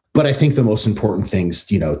 But I think the most important things,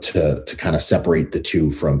 to kind of separate the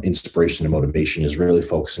two from inspiration and motivation is really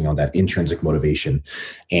focusing on that intrinsic motivation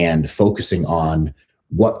and focusing on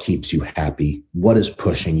what keeps you happy, what is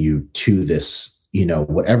pushing you to this,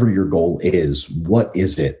 whatever your goal is, what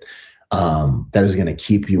is it that is going to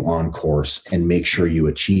keep you on course and make sure you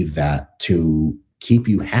achieve that to keep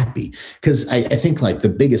you happy? Because I think the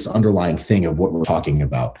biggest underlying thing of what we're talking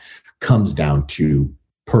about comes down to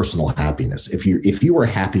personal happiness. If you are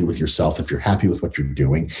happy with yourself, if you're happy with what you're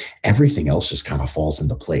doing, everything else just kind of falls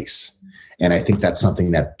into place. And I think that's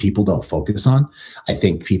something that people don't focus on. I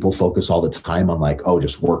think people focus all the time on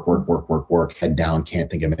just work, head down, can't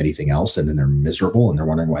think of anything else. And then they're miserable and they're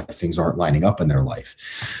wondering why things aren't lining up in their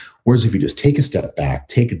life. Whereas if you just take a step back,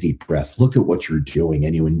 take a deep breath, look at what you're doing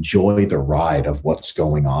and you enjoy the ride of what's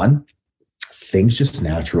going on, things just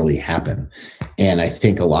naturally happen. And I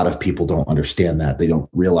think a lot of people don't understand that. They don't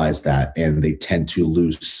realize that. And they tend to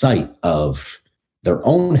lose sight of their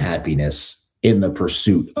own happiness in the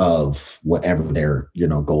pursuit of whatever their,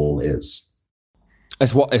 goal is.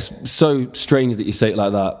 It's so strange that you say it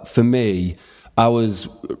like that. For me, I was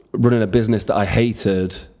running a business that I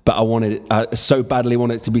hated, but I so badly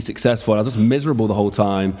wanted it to be successful. I was just miserable the whole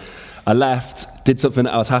time. I left, did something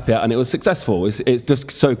that I was happy at, and it was successful. It's just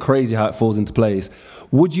so crazy how it falls into place.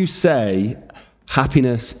 Would you say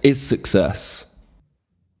happiness is success?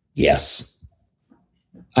 Yes.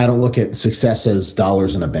 I don't look at success as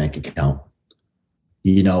dollars in a bank account.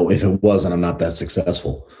 If it wasn't, I'm not that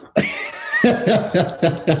successful.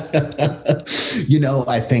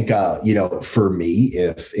 I think, for me,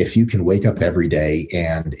 if you can wake up every day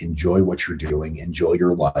and enjoy what you're doing, enjoy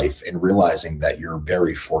your life, and realizing that you're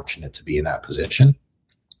very fortunate to be in that position,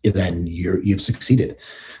 then you've succeeded.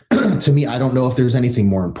 To me, I don't know if there's anything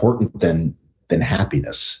more important than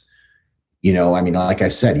happiness. Like I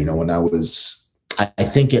said, when I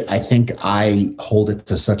think I hold it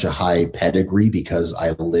to such a high pedigree because I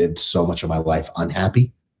lived so much of my life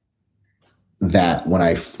unhappy, that when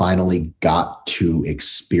I finally got to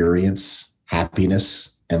experience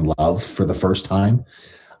happiness and love for the first time,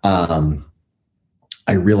 I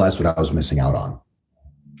realized what I was missing out on.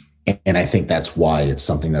 And I think that's why it's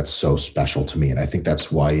something that's so special to me. And I think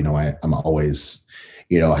that's why, I'm always,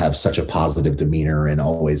 have such a positive demeanor and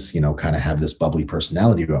always, kind of have this bubbly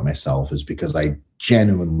personality about myself, is because I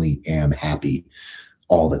genuinely am happy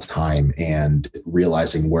all the time, and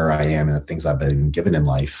realizing where I am and the things I've been given in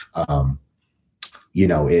life.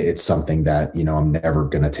 It's something that, I'm never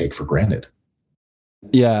going to take for granted.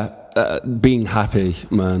 Yeah. Being happy,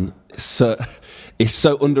 man, it's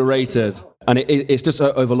so underrated, and it's just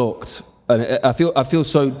overlooked. And I feel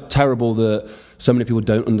so terrible that so many people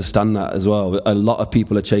don't understand that as well. A lot of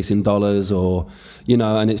people are chasing dollars, or,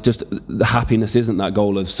 and it's just, the happiness isn't that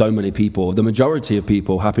goal of so many people. The majority of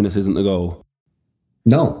people, happiness isn't the goal.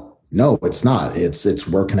 No, it's not. It's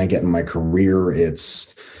where can I get in my career?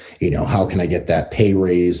 It's, how can I get that pay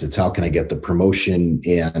raise? It's how can I get the promotion?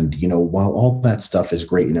 And, while all that stuff is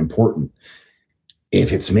great and important,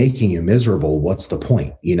 if it's making you miserable, what's the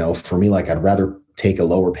point? For me, like, I'd rather take a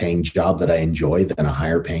lower paying job that I enjoy than a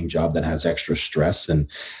higher paying job that has extra stress and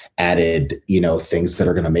added, things that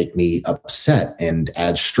are going to make me upset and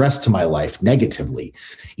add stress to my life negatively.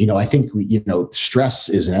 I think, stress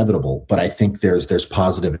is inevitable, but I think there's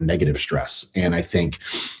positive and negative stress. And I think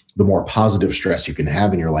the more positive stress you can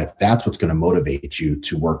have in your life, that's what's going to motivate you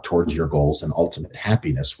to work towards your goals and ultimate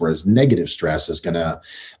happiness. Whereas negative stress is going to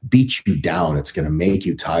beat you down. It's going to make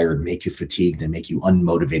you tired, make you fatigued, and make you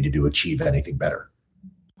unmotivated to achieve anything better.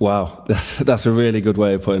 Wow. That's a really good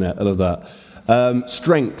way of putting it. I love that.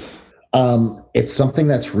 Strength. It's something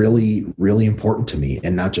that's really, really important to me,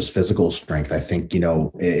 and not just physical strength. I think,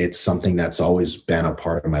 it's something that's always been a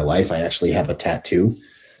part of my life. I actually have a tattoo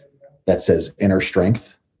that says inner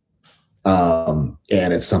strength. And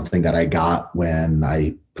it's something that I got when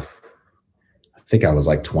I think I was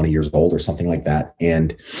like 20 years old or something like that.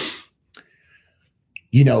 And,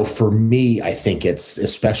 for me, I think it's,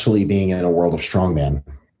 especially being in a world of strongmen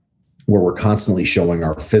where we're constantly showing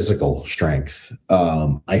our physical strength.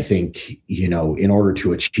 I think, in order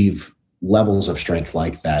to achieve levels of strength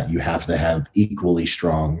like that, you have to have equally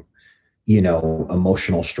strong,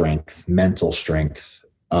 emotional strength, mental strength.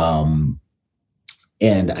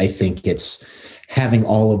 And I think it's having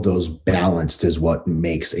all of those balanced is what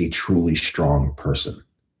makes a truly strong person.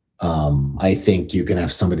 I think you can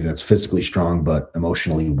have somebody that's physically strong but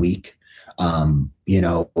emotionally weak, and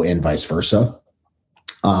vice versa.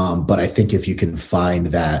 But I think if you can find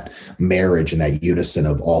that marriage and that unison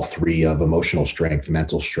of all three, of emotional strength,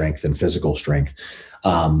 mental strength, and physical strength,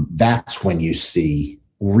 that's when you see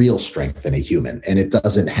real strength in a human. And it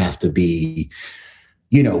doesn't have to be,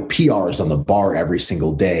 PRs on the bar every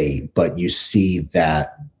single day, but you see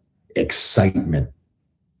that excitement.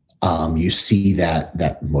 You see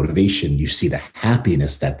that motivation, you see the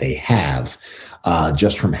happiness that they have,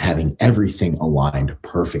 just from having everything aligned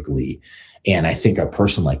perfectly. And I think a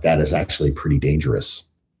person like that is actually pretty dangerous.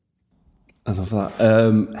 I love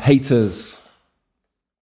that. Haters.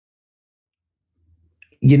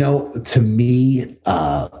 To me,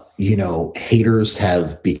 haters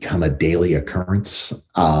have become a daily occurrence.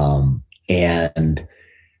 And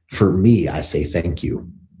for me, I say thank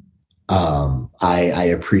you.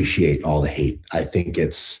 I appreciate all the hate. I think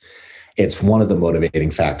it's one of the motivating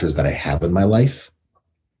factors that I have in my life.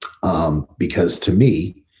 Because to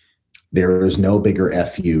me, there is no bigger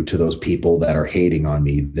FU to those people that are hating on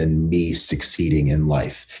me than me succeeding in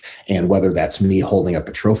life. And whether that's me holding up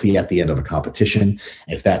a trophy at the end of a competition,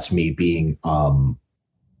 if that's me being,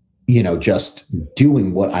 just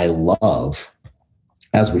doing what I love,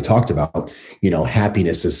 as we talked about,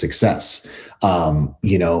 happiness is success.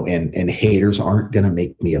 And haters aren't going to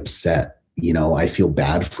make me upset. I feel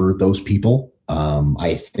bad for those people.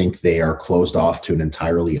 I think they are closed off to an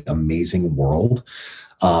entirely amazing world.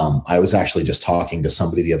 I was actually just talking to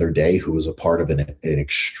somebody the other day who was a part of an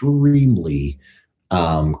extremely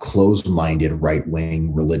closed-minded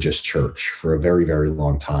right-wing religious church for a very, very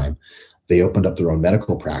long time. They opened up their own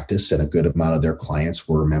medical practice, and a good amount of their clients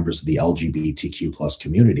were members of the LGBTQ plus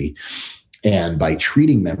community. And by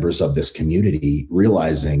treating members of this community,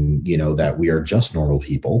 realizing, that we are just normal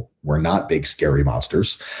people, we're not big, scary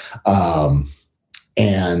monsters.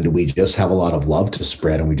 And we just have a lot of love to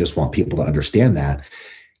spread, and we just want people to understand that.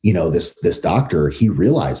 This doctor, he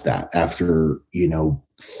realized that after,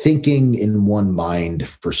 thinking in one mind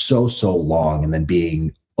for so long, and then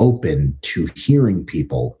being open to hearing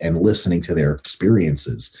people and listening to their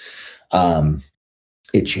experiences,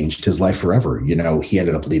 it changed his life forever. He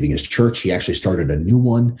ended up leaving his church. He actually started a new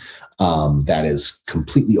one that is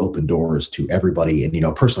completely open doors to everybody.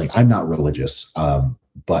 And, personally, I'm not religious,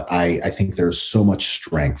 but I think there's so much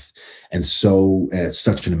strength. And it's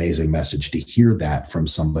such an amazing message to hear that from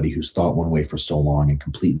somebody who's thought one way for so long and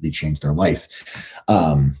completely changed their life.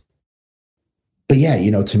 But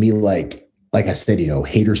yeah, to me, like I said,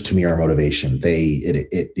 haters to me are motivation.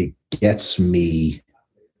 It gets me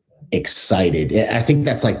excited. I think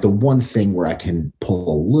that's like the one thing where I can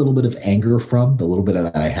pull a little bit of anger from. The little bit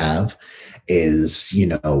that I have is,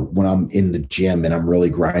 when I'm in the gym and I'm really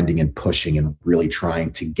grinding and pushing and really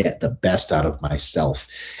trying to get the best out of myself,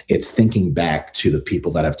 it's thinking back to the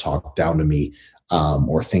people that have talked down to me,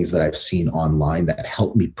 or things that I've seen online that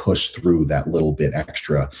help me push through that little bit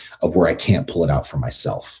extra of where I can't pull it out for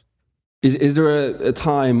myself. Is there a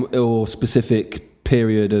time or specific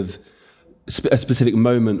period of a specific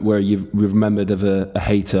moment where you've remembered of a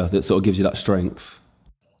hater that sort of gives you that strength?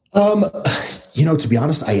 To be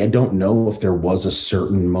honest, I don't know if there was a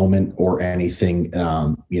certain moment or anything,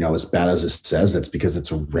 as bad as it says. That's because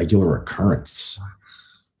it's a regular occurrence.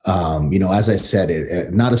 As I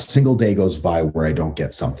said, not a single day goes by where I don't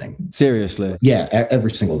get something. Seriously? Yeah,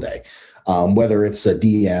 every single day. Whether it's a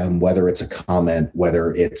DM, whether it's a comment,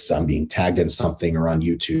 whether it's being tagged in something or on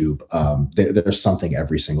YouTube, there's something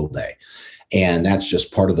every single day. And that's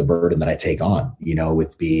just part of the burden that I take on,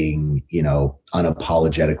 with being,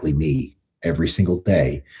 unapologetically me every single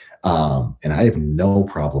day. And I have no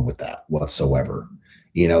problem with that whatsoever.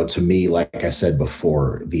 To me, like I said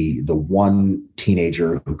before, the one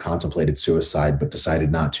teenager who contemplated suicide but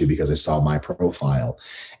decided not to because I saw my profile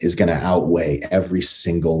is going to outweigh every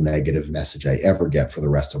single negative message I ever get for the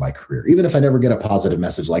rest of my career. Even if I never get a positive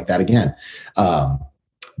message like that again,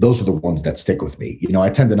 those are the ones that stick with me. I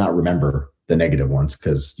tend to not remember the negative ones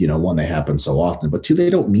because, one, they happen so often, but two, they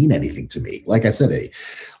don't mean anything to me. Like I said,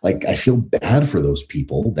 I feel bad for those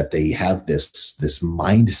people that they have this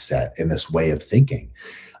mindset and this way of thinking.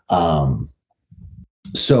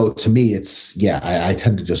 So to me, I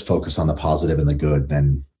tend to just focus on the positive and the good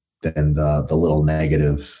than the little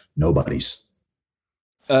negative nobodies.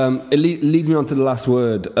 It leads me on to the last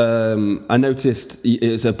word. I noticed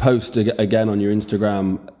it's a post again on your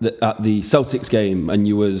Instagram at the Celtics game, and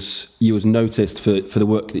you was noticed for the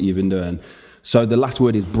work that you've been doing. So the last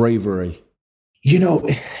word is bravery.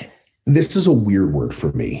 This is a weird word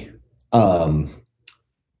for me,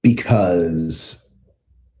 because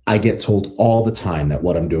I get told all the time that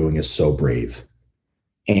what I'm doing is so brave,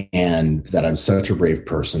 and that I'm such a brave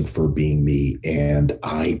person for being me, and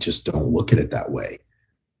I just don't look at it that way.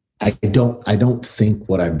 I don't think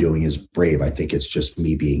what I'm doing is brave. I think it's just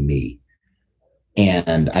me being me.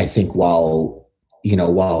 And I think while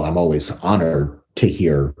I'm always honored to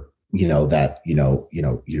hear, that,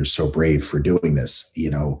 you're so brave for doing this,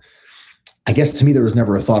 I guess to me, there was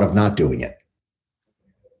never a thought of not doing it.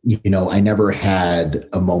 I never had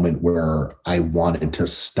a moment where I wanted to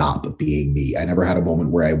stop being me. I never had a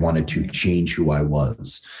moment where I wanted to change who I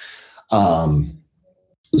was.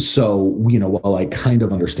 So, while I kind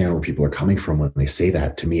of understand where people are coming from when they say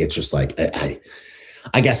that, to me, it's just like,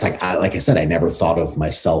 I guess, like I said, I never thought of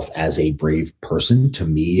myself as a brave person. To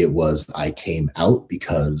me, it was, I came out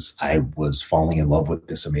because I was falling in love with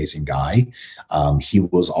this amazing guy. He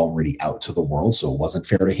was already out to the world, so it wasn't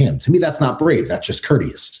fair to him. To me, that's not brave. That's just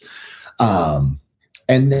courteous. And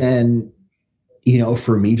then,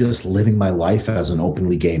 for me, just living my life as an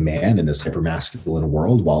openly gay man in this hypermasculine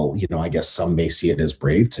world, while, I guess some may see it as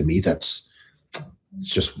brave, to me, it's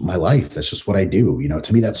just my life. That's just what I do.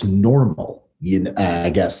 To me, that's normal. I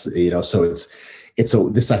guess, so I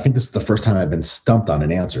think this is the first time I've been stumped on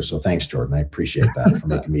an answer. So thanks, Jordan. I appreciate that for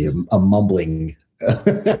making me a mumbling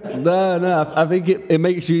No. I think it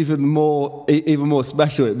makes you even more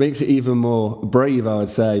special. It makes it even more brave, I would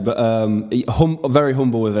say. But very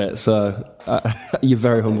humble with it. So you're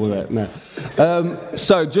very humble with it. No.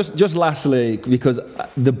 So just lastly, because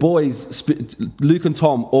the boys, Luke and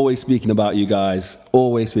Tom, always speaking about you guys.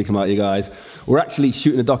 We're actually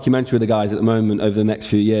shooting a documentary with the guys at the moment over the next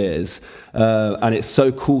few years, and it's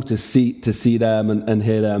so cool to see them and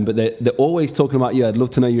hear them. But they're always talking about you. I'd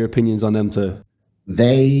love to know your opinions on them too.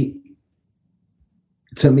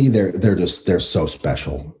 To me, they're so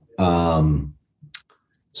special.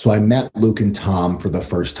 So I met Luke and Tom for the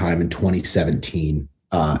first time in 2017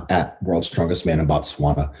 at World's Strongest Man in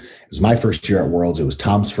Botswana. It was my first year at Worlds. It was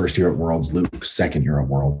Tom's first year at Worlds, Luke's second year at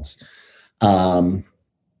Worlds.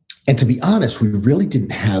 And to be honest, we really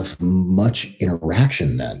didn't have much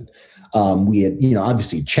interaction then. We had,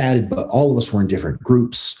 obviously chatted, but all of us were in different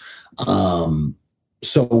groups.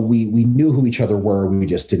 So we knew who each other were. We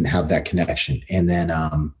just didn't have that connection. And then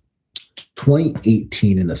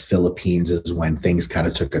 2018 in the Philippines is when things kind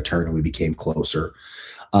of took a turn and we became closer.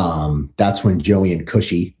 That's when Joey and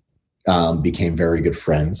Cushy became very good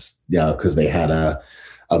friends because they had a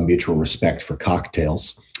mutual respect for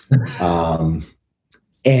cocktails.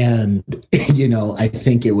 And, I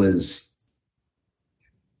think it was,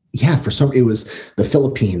 it was the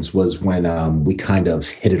Philippines was when we kind of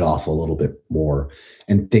hit it off a little bit more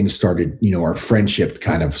and things started, our friendship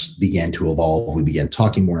kind of began to evolve. We began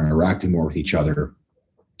talking more, interacting more with each other.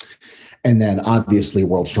 And then obviously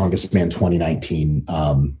World's Strongest Man 2019,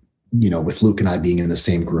 with Luke and I being in the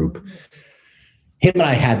same group, him and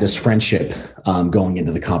I had this friendship going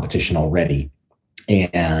into the competition already.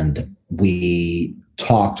 And we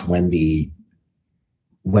talked when the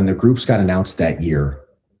groups got announced that year.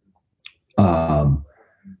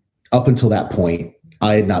 Up until that point,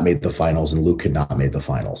 I had not made the finals and Luke had not made the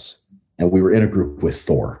finals. And we were in a group with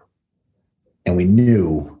Thor. And we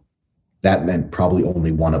knew that meant probably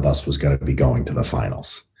only one of us was going to be going to the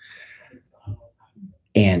finals.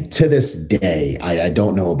 And to this day, I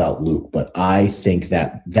don't know about Luke, but I think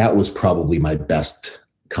that was probably my best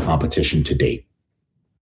competition to date.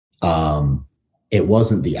 It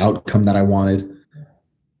wasn't the outcome that I wanted,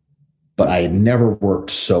 but I had never worked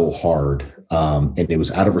so hard. And it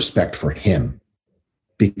was out of respect for him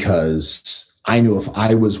because I knew if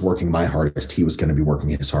I was working my hardest, he was going to be working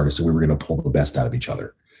his hardest. And we were going to pull the best out of each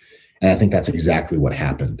other. And I think that's exactly what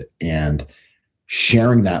happened. And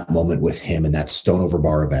sharing that moment with him in that Stone Over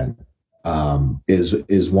Bar event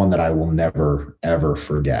is one that I will never, ever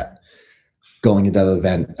forget. Going into the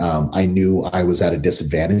event, I knew I was at a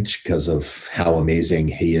disadvantage because of how amazing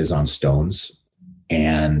he is on stones.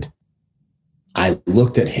 And I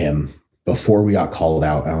looked at him before we got called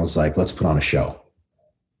out and I was like, let's put on a show.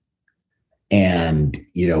 And,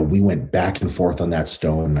 we went back and forth on that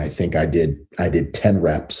stone. I think I did 10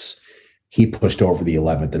 reps. He pushed over the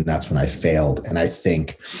 11th and that's when I failed. And I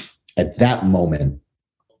think at that moment,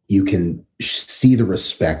 you can see the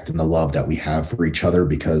respect and the love that we have for each other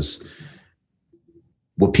because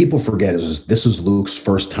what people forget is this was Luke's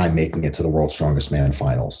first time making it to the World's Strongest Man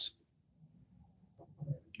finals.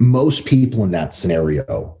 Most people in that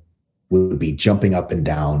scenario would be jumping up and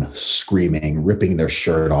down, screaming, ripping their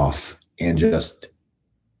shirt off, and just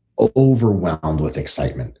overwhelmed with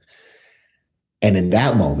excitement. And in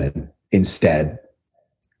that moment, instead,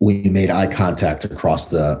 we made eye contact across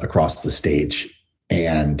the stage,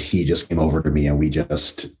 and he just came over to me, and we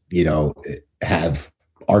just, have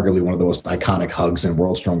arguably one of the most iconic hugs in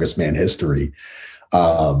World's Strongest Man history.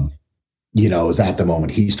 It was at the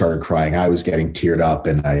moment he started crying. I was getting teared up,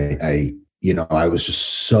 and I was just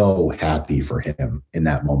so happy for him in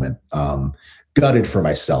that moment. Gutted for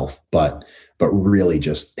myself, but really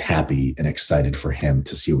just happy and excited for him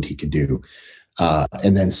to see what he could do.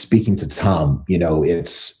 And then speaking to Tom,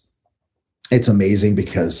 it's amazing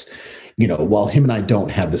because, while him and I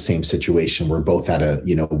don't have the same situation, we're both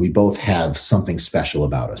we both have something special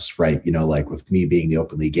about us, right? Like with me being the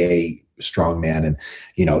openly gay strong man and,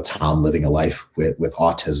 Tom living a life with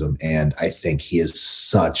autism. And I think he is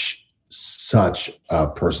such a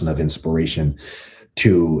person of inspiration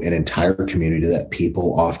to an entire community that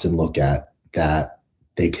people often look at that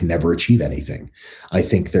they can never achieve anything. I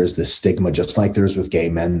think there's this stigma, just like there's with gay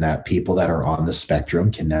men, that people that are on the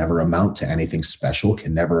spectrum can never amount to anything special,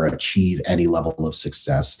 can never achieve any level of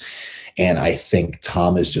success. And I think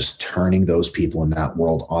Tom is just turning those people in that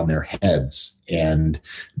world on their heads and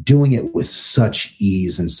doing it with such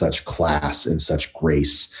ease and such class and such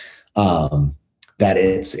grace. that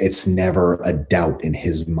it's never a doubt in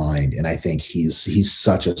his mind. And I think he's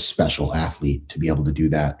such a special athlete to be able to do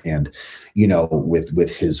that. And,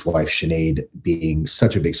 with his wife, Sinead, being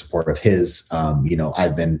such a big support of his,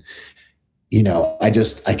 I've been,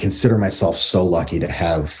 I consider myself so lucky to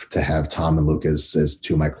have Tom and Luke as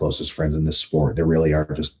two of my closest friends in this sport. They really are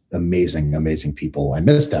just amazing, amazing people. I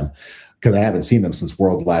miss them because I haven't seen them since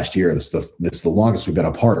World last year. This is the longest we've been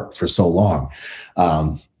apart for so long.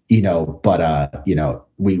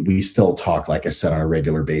 We still talk, like I said, on a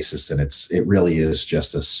regular basis, and it really is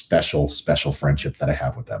just a special, special friendship that I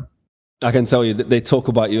have with them. I can tell you that they talk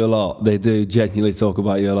about you a lot. They do genuinely talk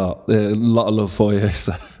about you a lot. A lot of love for you.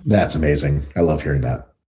 So. That's amazing. I love hearing that.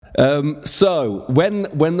 So when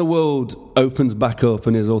the world opens back up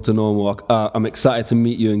and is all to normal, I'm excited to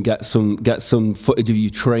meet you and get some footage of you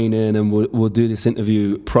training, and we'll do this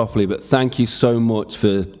interview properly. But thank you so much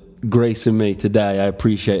for gracing me today. I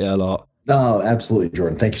appreciate it a lot. Oh, absolutely,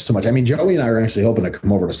 Jordan. Thank you so much. I mean, Joey and I are actually hoping to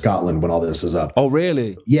come over to Scotland when all this is up. Oh,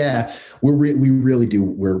 really? Yeah, we really do.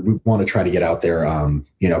 We want to try to get out there,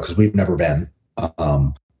 because we've never been.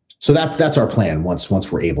 So that's our plan once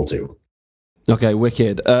we're able to. Okay,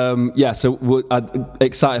 wicked. So I'm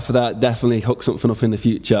excited for that. Definitely hook something up in the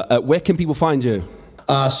future. Where can people find you?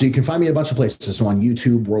 So you can find me a bunch of places. So on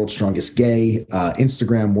YouTube, World's Strongest Gay,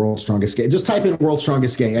 Instagram, World's Strongest Gay. Just type in World's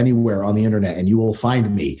Strongest Gay anywhere on the internet and you will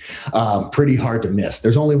find me. Pretty hard to miss.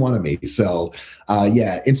 There's only one of me. So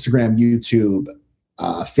Instagram, YouTube,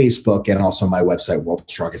 Facebook, and also my website,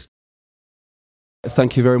 World's Strongest.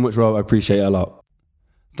 Thank you very much, Rob. I appreciate it a lot.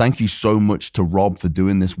 Thank you so much to Rob for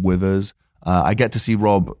doing this with us. I get to see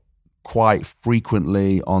Rob quite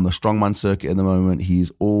frequently on the strongman circuit at the moment.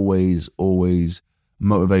 He's always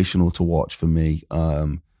motivational to watch for me.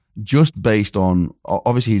 Just based on,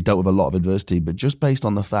 obviously he's dealt with a lot of adversity, but just based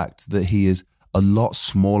on the fact that he is a lot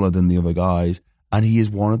smaller than the other guys, and he is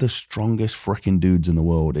one of the strongest freaking dudes in the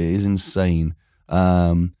world. It is insane.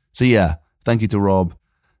 Thank you to Rob.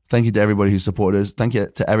 Thank you to everybody who's supported us. Thank you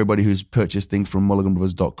to everybody who's purchased things from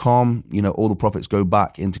mulliganbrothers.com. All the profits go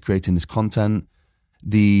back into creating this content.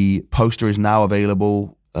 The poster is now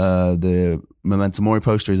available. The Memento Mori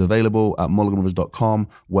poster is available at mulliganbrothers.com,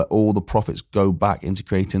 where all the profits go back into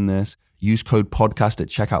creating this. Use code podcast at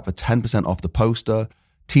checkout for 10% off the poster.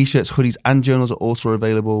 T-shirts, hoodies, and journals are also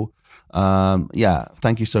available.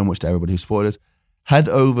 Thank you so much to everybody who supported us. Head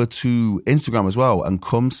over to Instagram as well and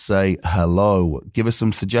come say hello. Give us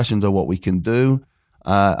some suggestions of what we can do.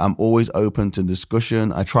 I'm always open to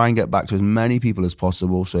discussion. I try and get back to as many people as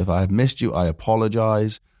possible. So if I have missed you, I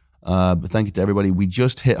apologize. But thank you to everybody. We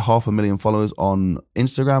just hit 500,000 followers on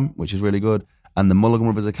Instagram, which is really good. And the Mulligan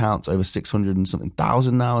Brothers account's over 600 and something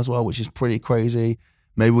thousand now as well, which is pretty crazy.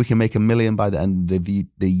 Maybe we can make 1 million by the end of the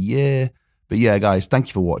year. But yeah, guys, thank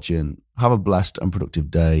you for watching. Have a blessed and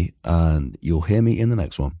productive day, and you'll hear me in the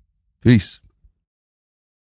next one. Peace.